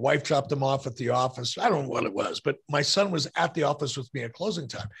son or my wife dropped him off at the office. I don't know what it was, but my son was at the office with me at closing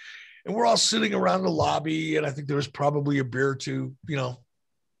time. And we're all sitting around the lobby. And I think there was probably a beer or two, you know,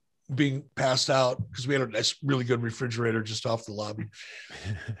 being passed out because we had a nice, really good refrigerator just off the lobby.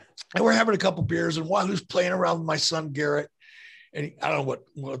 And we're having a couple beers, and Wahoo's playing around with my son, Garrett. And I don't know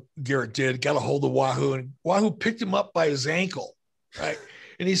what Garrett did, got a hold of Wahoo, and Wahoo picked him up by his ankle, right?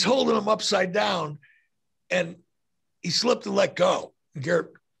 And he's holding him upside down, and he slipped and let go. And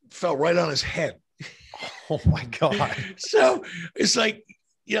Garrett fell right on his head. Oh my God. So it's like,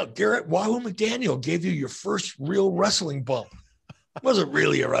 you know, Garrett, Wahoo McDaniel gave you your first real wrestling bump. It wasn't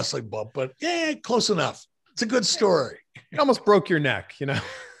really a wrestling bump, but yeah, close enough. It's a good story. It almost broke your neck, you know?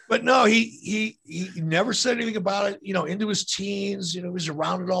 But no, he never said anything about it, you know, into his teens, you know, he was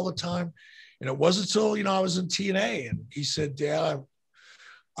around it all the time. And it wasn't until, you know, I was in TNA and he said, Dad,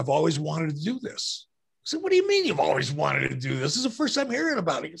 I've always wanted to do this. I said, what do you mean you've always wanted to do this? This is the first time hearing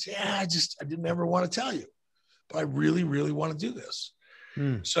about it. He goes, yeah, I didn't ever want to tell you, but I really, really want to do this.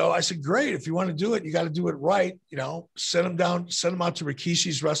 So I said, great. If you want to do it, you got to do it right. You know, send him out to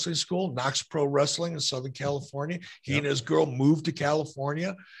Rikishi's wrestling school, Knox Pro Wrestling in Southern California. He and his girl moved to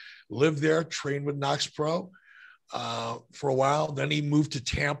California, lived there, trained with Knox Pro for a while. Then he moved to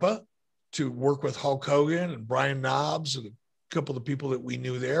Tampa to work with Hulk Hogan and Brian Knobbs and a couple of the people that we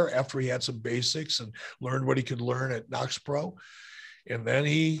knew there after he had some basics and learned what he could learn at Knox Pro. And then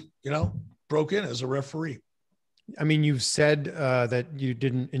he, you know, broke in as a referee. I mean, you've said that you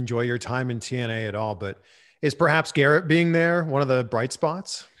didn't enjoy your time in TNA at all, but is perhaps Garrett being there one of the bright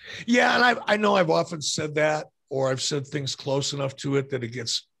spots? Yeah. And I know I've often said that, or I've said things close enough to it that it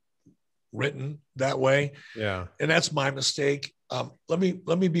gets written that way. Yeah. And that's my mistake. Let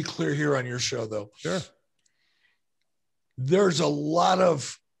me be clear here on your show though. Sure. There's a lot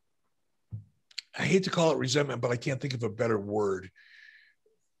of, I hate to call it resentment, but I can't think of a better word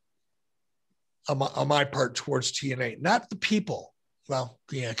on my part towards TNA, not the people. Well,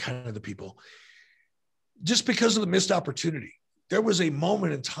 yeah, kind of the people, just because of the missed opportunity. There was a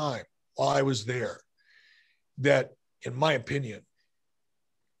moment in time while I was there that, in my opinion,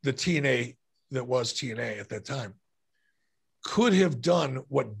 the TNA that was TNA at that time could have done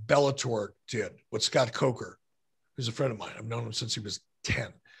what Bellator did, what Scott Coker, who's a friend of mine, I've known him since he was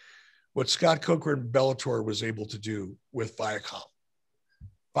 10, what Scott Coker and Bellator was able to do with Viacom.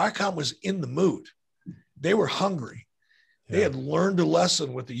 Viacom was in the mood. They were hungry. Yeah. They had learned a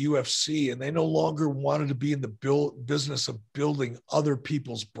lesson with the UFC, and they no longer wanted to be in the business of building other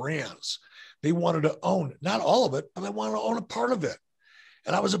people's brands. They wanted to own, not all of it, but they wanted to own a part of it.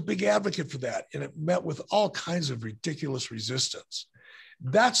 And I was a big advocate for that. And it met with all kinds of ridiculous resistance.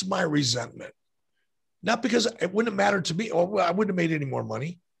 That's my resentment. Not because it wouldn't have mattered to me, or I wouldn't have made any more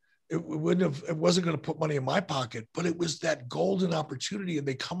money. It wasn't going to put money in my pocket, but it was that golden opportunity, and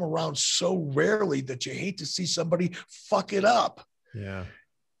they come around so rarely that you hate to see somebody fuck it up. Yeah.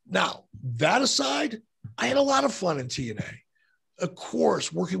 Now, that aside, I had a lot of fun in TNA. Of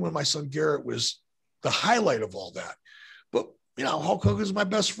course, working with my son Garrett was the highlight of all that. But, you know, Hulk Hogan's my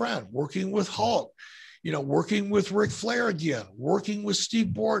best friend. Working with Hulk, you know, working with Ric Flair again, working with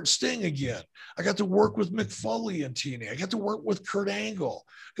Sting again. I got to work with Mick Foley in TNA. I got to work with Kurt Angle.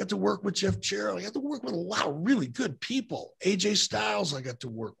 I got to work with Jeff Jarrett. I got to work with a lot of really good people. AJ Styles I got to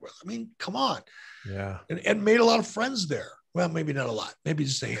work with. I mean, come on. Yeah. And made a lot of friends there. Well, maybe not a lot, maybe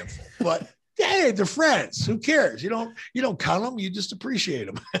just a handful. But hey, they're friends. Who cares? You don't count them. You just appreciate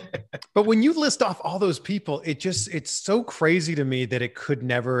them. But when you list off all those people, it's so crazy to me that that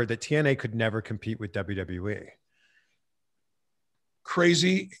TNA could never compete with WWE.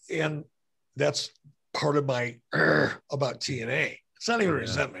 Crazy. And that's part of my about TNA. It's not even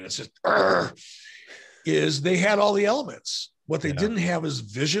resentment. It's just, is they had all the elements. What they didn't have is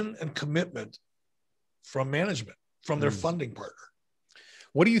vision and commitment from management, from their funding partner.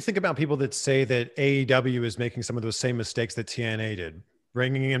 What do you think about people that say that AEW is making some of those same mistakes that TNA did?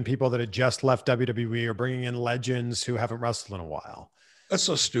 Bringing in people that had just left WWE or bringing in legends who haven't wrestled in a while. That's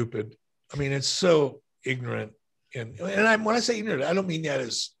so stupid. I mean, it's so ignorant. And when I say ignorant, I don't mean that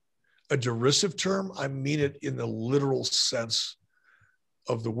as a derisive term. I mean it in the literal sense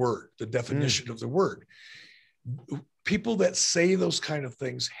of the word, the definition of the word. People that say those kind of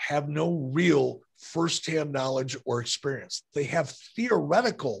things have no real firsthand knowledge or experience. They have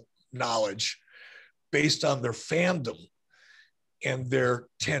theoretical knowledge based on their fandom and their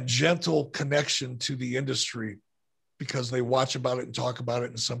tangential connection to the industry because they watch about it and talk about it,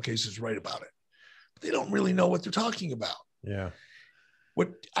 in some cases write about it. But they don't really know what they're talking about. Yeah.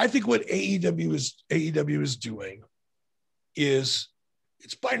 What AEW is doing is,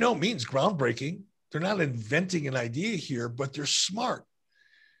 it's by no means groundbreaking. They're not inventing an idea here, but they're smart.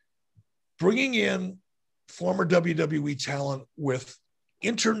 Bringing in former WWE talent with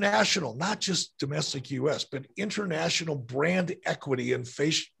international, not just domestic US, but international brand equity and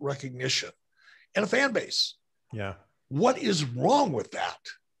face recognition and a fan base. Yeah. What is wrong with that?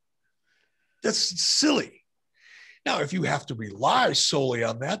 That's silly. Now, if you have to rely solely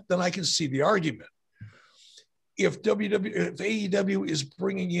on that, then I can see the argument. If AEW is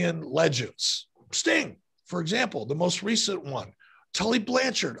bringing in legends, Sting, for example, the most recent one, Tully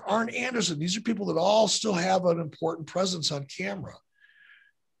Blanchard, Arn Anderson, these are people that all still have an important presence on camera.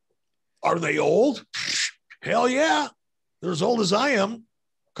 Are they old? Hell yeah. They're as old as I am.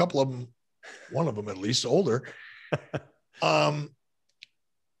 A couple of them, one of them at least older. But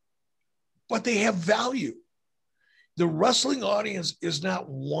they have value. The wrestling audience is not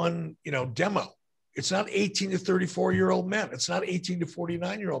one, demo. It's not 18 to 34-year-old men. It's not 18 to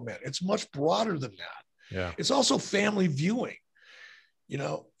 49-year-old men. It's much broader than that. Yeah. It's also family viewing,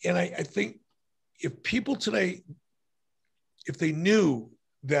 and I think if people today, if they knew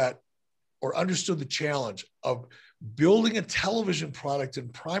that or understood the challenge of building a television product in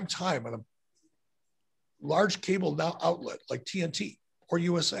prime time on a large cable outlet like TNT or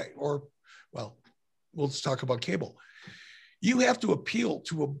USA, or, well, let's talk about cable. You have to appeal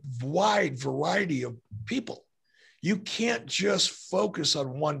to a wide variety of people. You can't just focus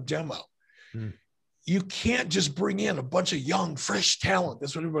on one demo. You can't just bring in a bunch of young, fresh talent.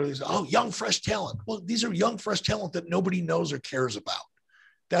 That's what everybody says. Oh, young, fresh talent. Well, these are young, fresh talent that nobody knows or cares about.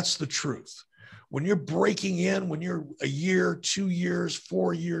 That's the truth. When you're breaking in, when you're a year, 2 years,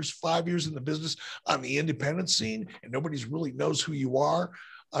 4 years, 5 years in the business on the independent scene, and nobody really knows who you are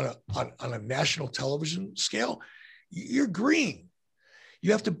on a national television scale, you're green.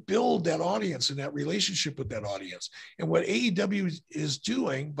 You have to build that audience and that relationship with that audience. And what AEW is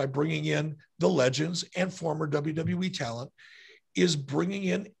doing by bringing in the legends and former WWE talent is bringing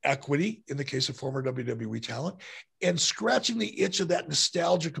in equity in the case of former WWE talent and scratching the itch of that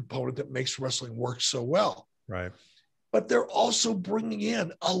nostalgia component that makes wrestling work so well. Right. But they're also bringing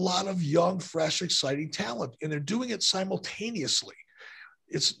in a lot of young, fresh, exciting talent, and they're doing it simultaneously.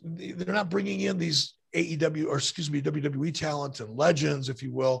 They're not bringing in these WWE talent and legends, if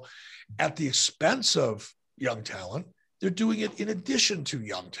you will, at the expense of young talent. They're doing it in addition to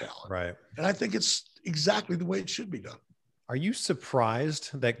young talent. Right. And I think it's exactly the way it should be done. Are you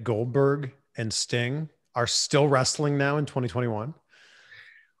surprised that Goldberg and Sting are still wrestling now in 2021?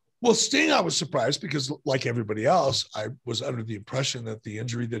 Well, Sting, I was surprised because, like everybody else, I was under the impression that the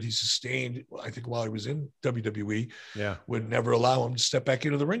injury that he sustained, I think while he was in WWE, would never allow him to step back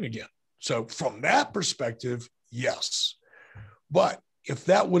into the ring again. So from that perspective, yes. But if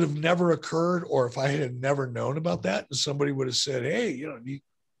that would have never occurred, or if I had never known about that, and somebody would have said, hey, do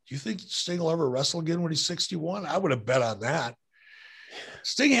you think Sting will ever wrestle again when he's 61? I would have bet on that.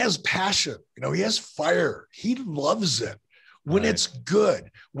 Sting has passion. He has fire. He loves it. When it's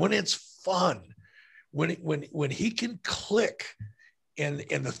good, when it's fun, when he can click and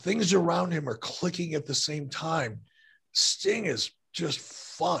the things around him are clicking at the same time, Sting is just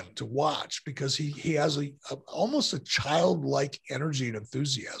fun to watch because he has almost a childlike energy and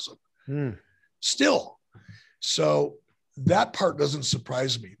enthusiasm still. So that part doesn't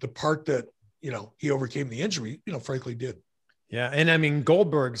surprise me. The part that, he overcame the injury, frankly did. Yeah. And I mean,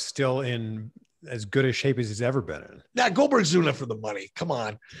 Goldberg's still in as good a shape as he's ever been in. Now, Goldberg's doing it for the money. Come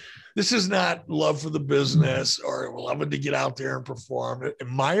on. This is not love for the business or loving to get out there and perform. In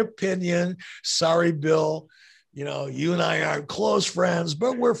my opinion, sorry, Bill, you and I aren't close friends,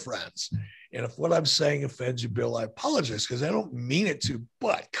 but we're friends. And if what I'm saying offends you, Bill, I apologize because I don't mean it to,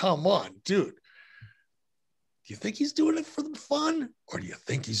 but come on, dude. you think he's doing it for the fun, or do you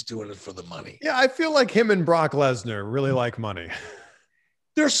think he's doing it for the money? Yeah, I feel like him and Brock Lesnar really like money.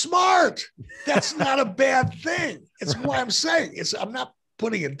 They're smart. That's not a bad thing. It's why I'm saying I'm not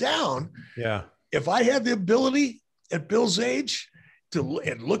putting it down. Yeah. If I had the ability at Bill's age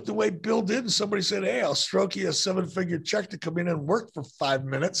and look the way Bill did, and somebody said, hey, I'll stroke you a 7-figure check to come in and work for 5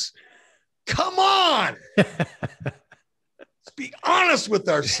 minutes. Come on. Let's be honest with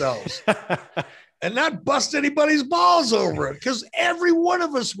ourselves and not bust anybody's balls over it, because every one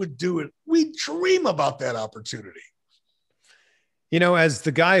of us would do it. We dream about that opportunity. You know, as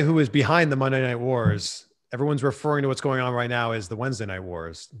the guy who is behind the Monday Night Wars, everyone's referring to what's going on right now as the Wednesday Night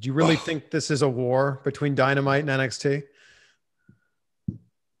Wars. Do you really think this is a war between Dynamite and NXT?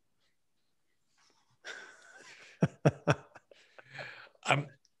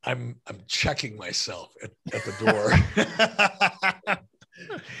 I'm checking myself at the door.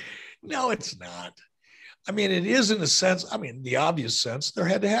 No, it's not. I mean, it is in a sense. I mean, the obvious sense, they're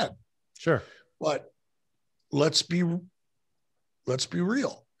head to head. Sure. But let's be real.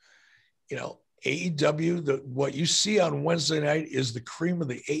 You know, AEW, what you see on Wednesday night is the cream of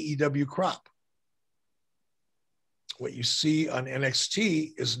the AEW crop. What you see on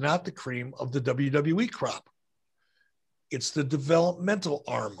NXT is not the cream of the WWE crop. It's the developmental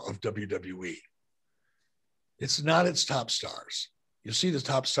arm of WWE. It's not its top stars. You see the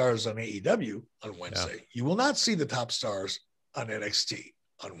top stars on AEW on Wednesday. Yeah. You will not see the top stars on NXT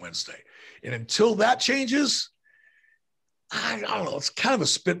on Wednesday. And until that changes, I don't know. It's kind of a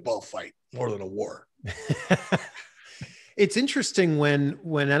spitball fight more than a war. It's interesting when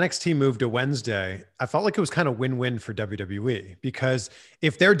NXT moved to Wednesday, I felt like it was kind of win-win for WWE, because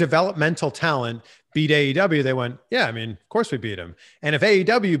if their developmental talent beat AEW, they went, yeah, I mean, of course we beat them. And if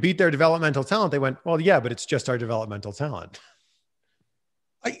AEW beat their developmental talent, they went, well, yeah, but it's just our developmental talent.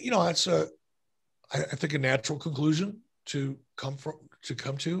 That's I think a natural conclusion to come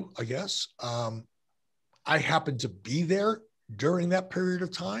to, I guess. I happened to be there during that period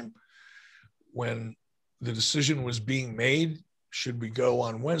of time when the decision was being made. Should we go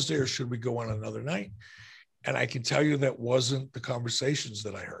on Wednesday or should we go on another night? And I can tell you that wasn't the conversations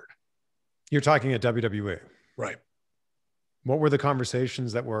that I heard. You're talking at WWE. Right. What were the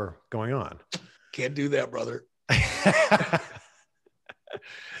conversations that were going on? Can't do that, brother.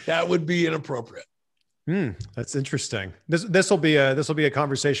 That would be inappropriate. That's interesting. This will be a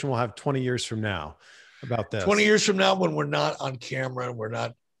conversation we'll have 20 years from now about this. 20 years from now, when we're not on camera and we're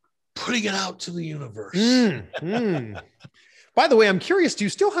not putting it out to the universe. By the way, I'm curious, do you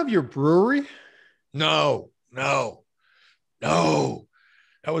still have your brewery? No. That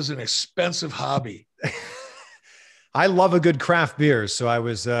was an expensive hobby. I love a good craft beer, so I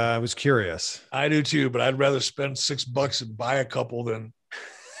was curious. I do too, but I'd rather spend $6 and buy a couple than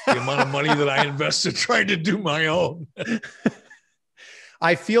the amount of money that I invested trying to do my own.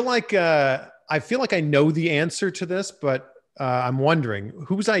 I feel like I know the answer to this, but I'm wondering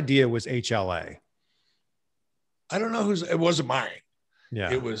whose idea was HLA. I don't know it wasn't mine.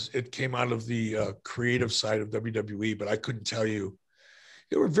 Yeah, it came out of the creative side of WWE, but I couldn't tell you.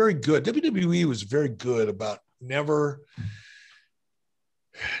 They were very good. WWE was very good about never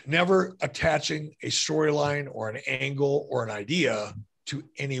attaching a storyline or an angle or an idea to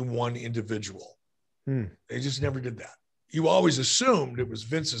any one individual. They just never did that. You always assumed it was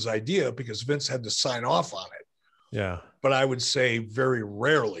Vince's idea because Vince had to sign off on it. Yeah. But I would say very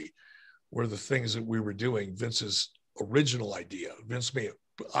rarely were the things that we were doing Vince's original idea. Vince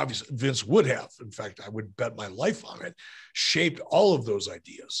would have, in fact, I would bet my life on it, shaped all of those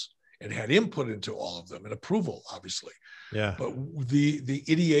ideas and had input into all of them and approval, obviously. Yeah. But the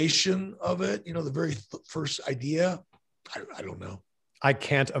ideation of it, the very first idea, I don't know. I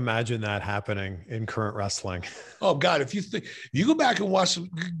can't imagine that happening in current wrestling. Oh God, if you go back and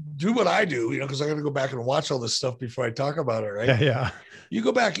do what I do, because I got to go back and watch all this stuff before I talk about it, right? Yeah. You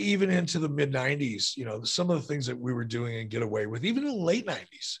go back even into the mid 90s, some of the things that we were doing and get away with, even in the late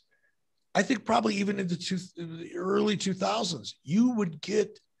 90s, I think probably even into the early 2000s,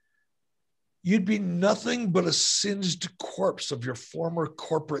 you'd be nothing but a singed corpse of your former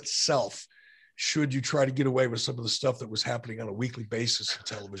corporate self should you try to get away with some of the stuff that was happening on a weekly basis in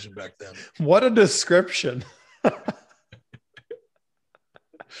television back then. What a description.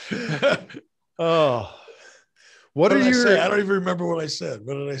 Oh, what did I say? I don't even remember what I said.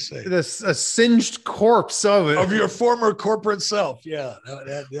 What did I say? A singed corpse of it. Of your former corporate self. Yeah.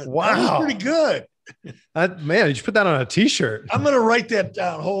 Wow. That was pretty good. Man, you should put that on a t-shirt. I'm going to write that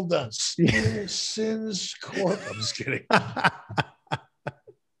down. Hold on. Singed corpse. I'm just kidding.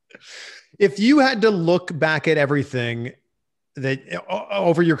 If you had to look back at everything that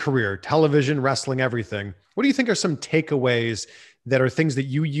over your career, television, wrestling, everything, what do you think are some takeaways that are things that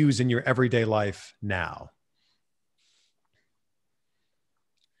you use in your everyday life now?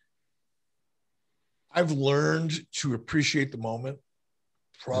 I've learned to appreciate the moment,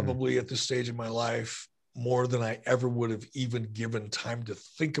 probably at this stage of my life, more than I ever would have even given time to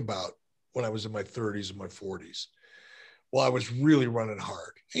think about when I was in my 30s and my 40s. Well, I was really running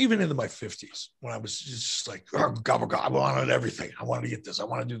hard, even into my 50s, when I was just like, oh, gobble, gobble, I wanted everything. I wanted to get this. I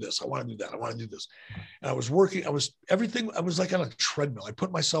want to do this. I want to do that. I want to do this. And I was working. I was like on a treadmill. I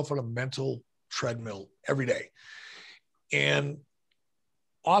put myself on a mental treadmill every day. And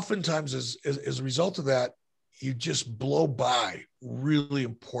oftentimes as a result of that, you just blow by really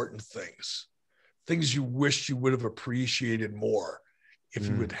important things you wish you would have appreciated more if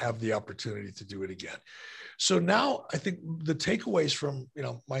you would have the opportunity to do it again. So now I think the takeaways from,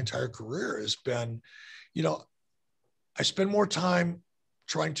 my entire career has been, I spend more time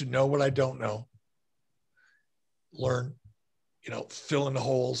trying to know what I don't know, learn, fill in the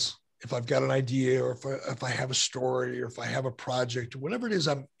holes. If I've got an idea, or if I have a story, or if I have a project, or whatever it is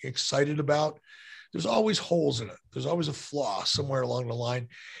I'm excited about, there's always holes in it. There's always a flaw somewhere along the line.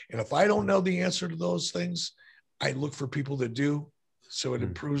 And if I don't know the answer to those things, I look for people that do. So it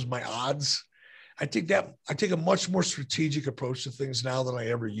improves my odds. I take a much more strategic approach to things now than I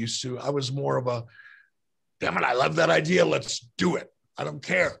ever used to. I was more of a, damn it, I love that idea. Let's do it. I don't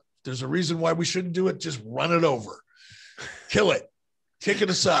care. If there's a reason why we shouldn't do it. Just run it over, kill it, kick it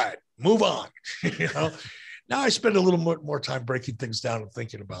aside, move on. Now I spend a little more time breaking things down and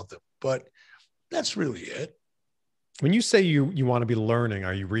thinking about them, but that's really it. When you say you want to be learning,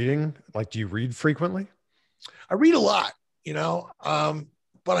 are you reading? Like, do you read frequently? I read a lot,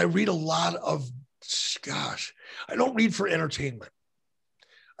 but I read a lot of, I don't read for entertainment.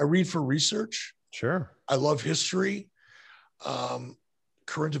 I read for research. Sure. I love history.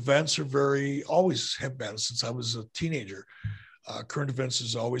 Current events always have been since I was a teenager. Current events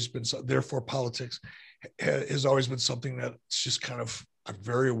has always been, therefore politics has always been something that's just kind of, I'm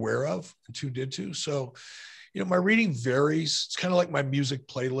very aware of and tuned into. So, my reading varies. It's kind of like my music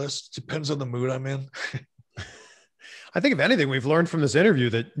playlist. It depends on the mood I'm in. I think if anything, we've learned from this interview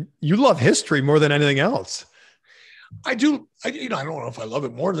that you love history more than anything else. I do. I don't know if I love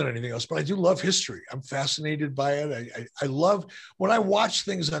it more than anything else, but I do love history. I'm fascinated by it. I love when I watch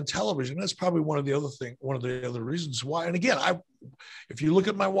things on television. That's probably one of the other reasons why. And again, if you look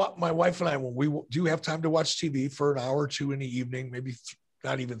at my wife and I, when we do have time to watch TV for an hour or two in the evening, maybe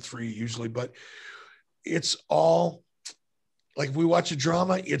not even 3 usually, but it's all like, if we watch a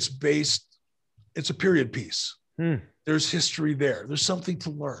drama, it's a period piece. There's history there. There's something to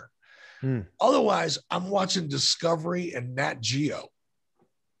learn. Otherwise, I'm watching Discovery and Nat Geo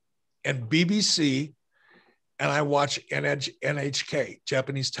and BBC, and I watch NHK,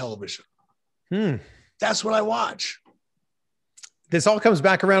 Japanese television. That's what I watch. This all comes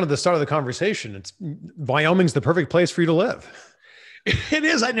back around to the start of the conversation. Wyoming's the perfect place for you to live. It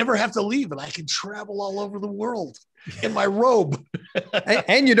is. I never have to leave, and I can travel all over the world in my robe.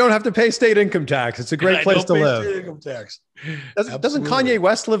 and you don't have to pay state income tax. It's a great place to live. State income tax. Doesn't Kanye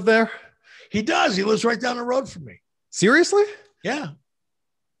West live there? He does. He lives right down the road from me. Seriously? Yeah.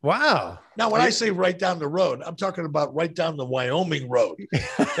 Wow. Now, when I say right down the road, I'm talking about right down the Wyoming road.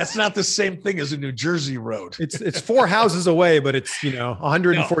 That's not the same thing as a New Jersey road. It's 4 houses away, but it's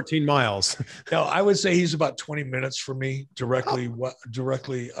 114 miles. No, I would say he's about 20 minutes from me, directly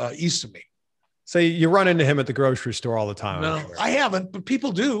east of me. So you run into him at the grocery store all the time? No, I haven't, but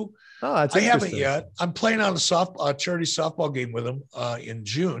people do. Oh, that's I haven't yet. I'm playing on a charity softball game with him in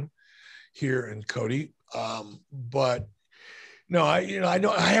June here in Cody, but. No, I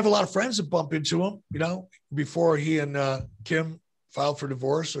know I have a lot of friends that bump into him, before he and Kim filed for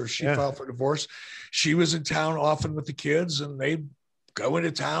divorce, or she filed for divorce. She was in town often with the kids, and they'd go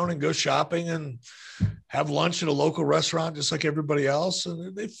into town and go shopping and have lunch at a local restaurant, just like everybody else.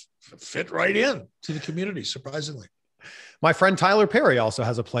 And they fit right in to the community, surprisingly. My friend Tyler Perry also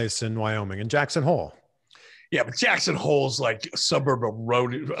has a place in Wyoming, in Jackson Hole. Yeah, but Jackson Hole's like a suburb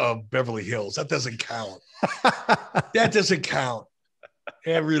of Beverly Hills. That doesn't count. That doesn't count.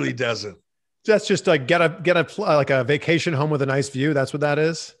 It really doesn't. That's just like get a vacation home with a nice view. That's what that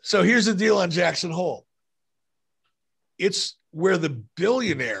is. So here's the deal on Jackson Hole. It's where the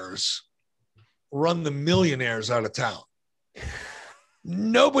billionaires run the millionaires out of town.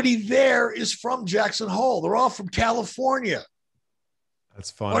 Nobody there is from Jackson Hole. They're all from California. That's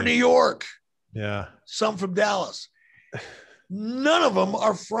funny. Or New York. Yeah. Some from Dallas. None of them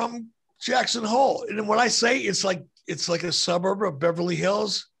are from Jackson Hole. And when I say it's like a suburb of Beverly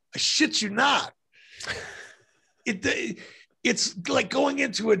Hills, I shit you not. It's like going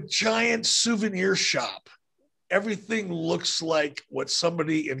into a giant souvenir shop. Everything looks like what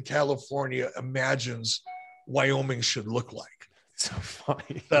somebody in California imagines Wyoming should look like. So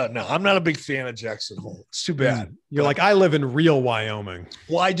funny. No, I'm not a big fan of Jackson Hole. It's too bad. You're like, I live in real Wyoming.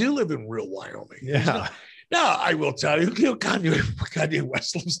 Well, I do live in real Wyoming. Yeah. Now, I will tell you, Kanye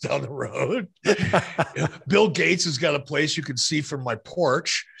West lives down the road. Bill Gates has got a place you can see from my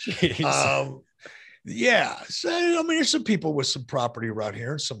porch. Yeah. So, I mean, there's some people with some property around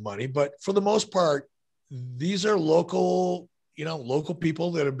here and some money, but for the most part, these are local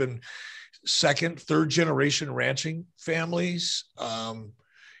people that have been second, third generation ranching families, and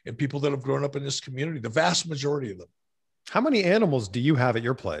people that have grown up in this community, the vast majority of them. How many animals do you have at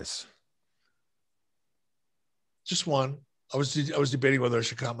your place? Just one. I was debating whether I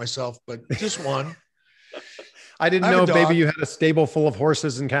should count myself, but just one. I didn't know, baby, you had a stable full of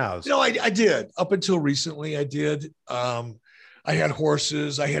horses and cows. No, I did. Up until recently, I did. I had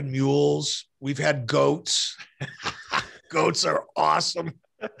horses. I had mules. We've had goats. Goats are awesome.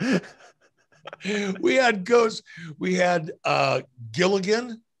 We had goats. We had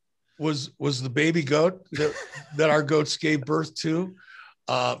Gilligan was the baby goat that our goats gave birth to.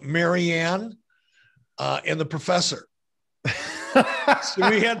 Marianne and the professor. So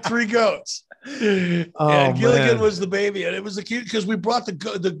we had 3 goats. And Gilligan was the baby, and it was the cute because we brought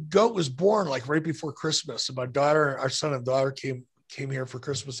the goat was born like right before Christmas, and our son and daughter came here for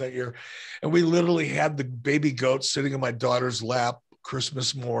Christmas that year, and we literally had the baby goat sitting in my daughter's lap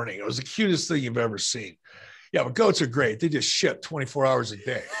Christmas morning. It was the cutest thing you've ever seen. Yeah, but goats are great. They just shit 24 hours a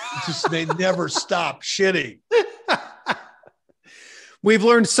day. They never stop shitting. We've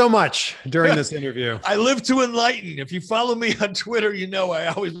learned so much during this interview. I live to enlighten. If you follow me on Twitter, you know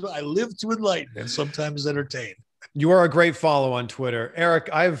I live to enlighten and sometimes entertain. You are a great follow on Twitter. Eric,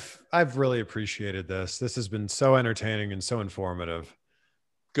 I've really appreciated this. This has been so entertaining and so informative.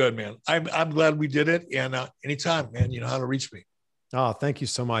 Good, man. I'm glad we did it. And anytime, man, you know how to reach me. Oh, thank you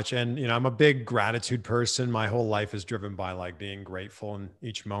so much. And, I'm a big gratitude person. My whole life is driven by like being grateful in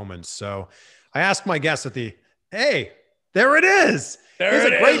each moment. So I ask my guests hey, there it is. There's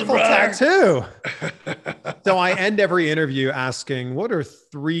a grateful tattoo. So I end every interview asking, what are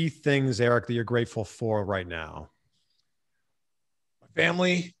 3 things, Eric, that you're grateful for right now? My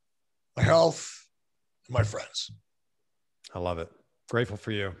family, my health, and my friends. I love it. Grateful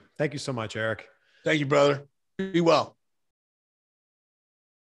for you. Thank you so much, Eric. Thank you, brother. Be well.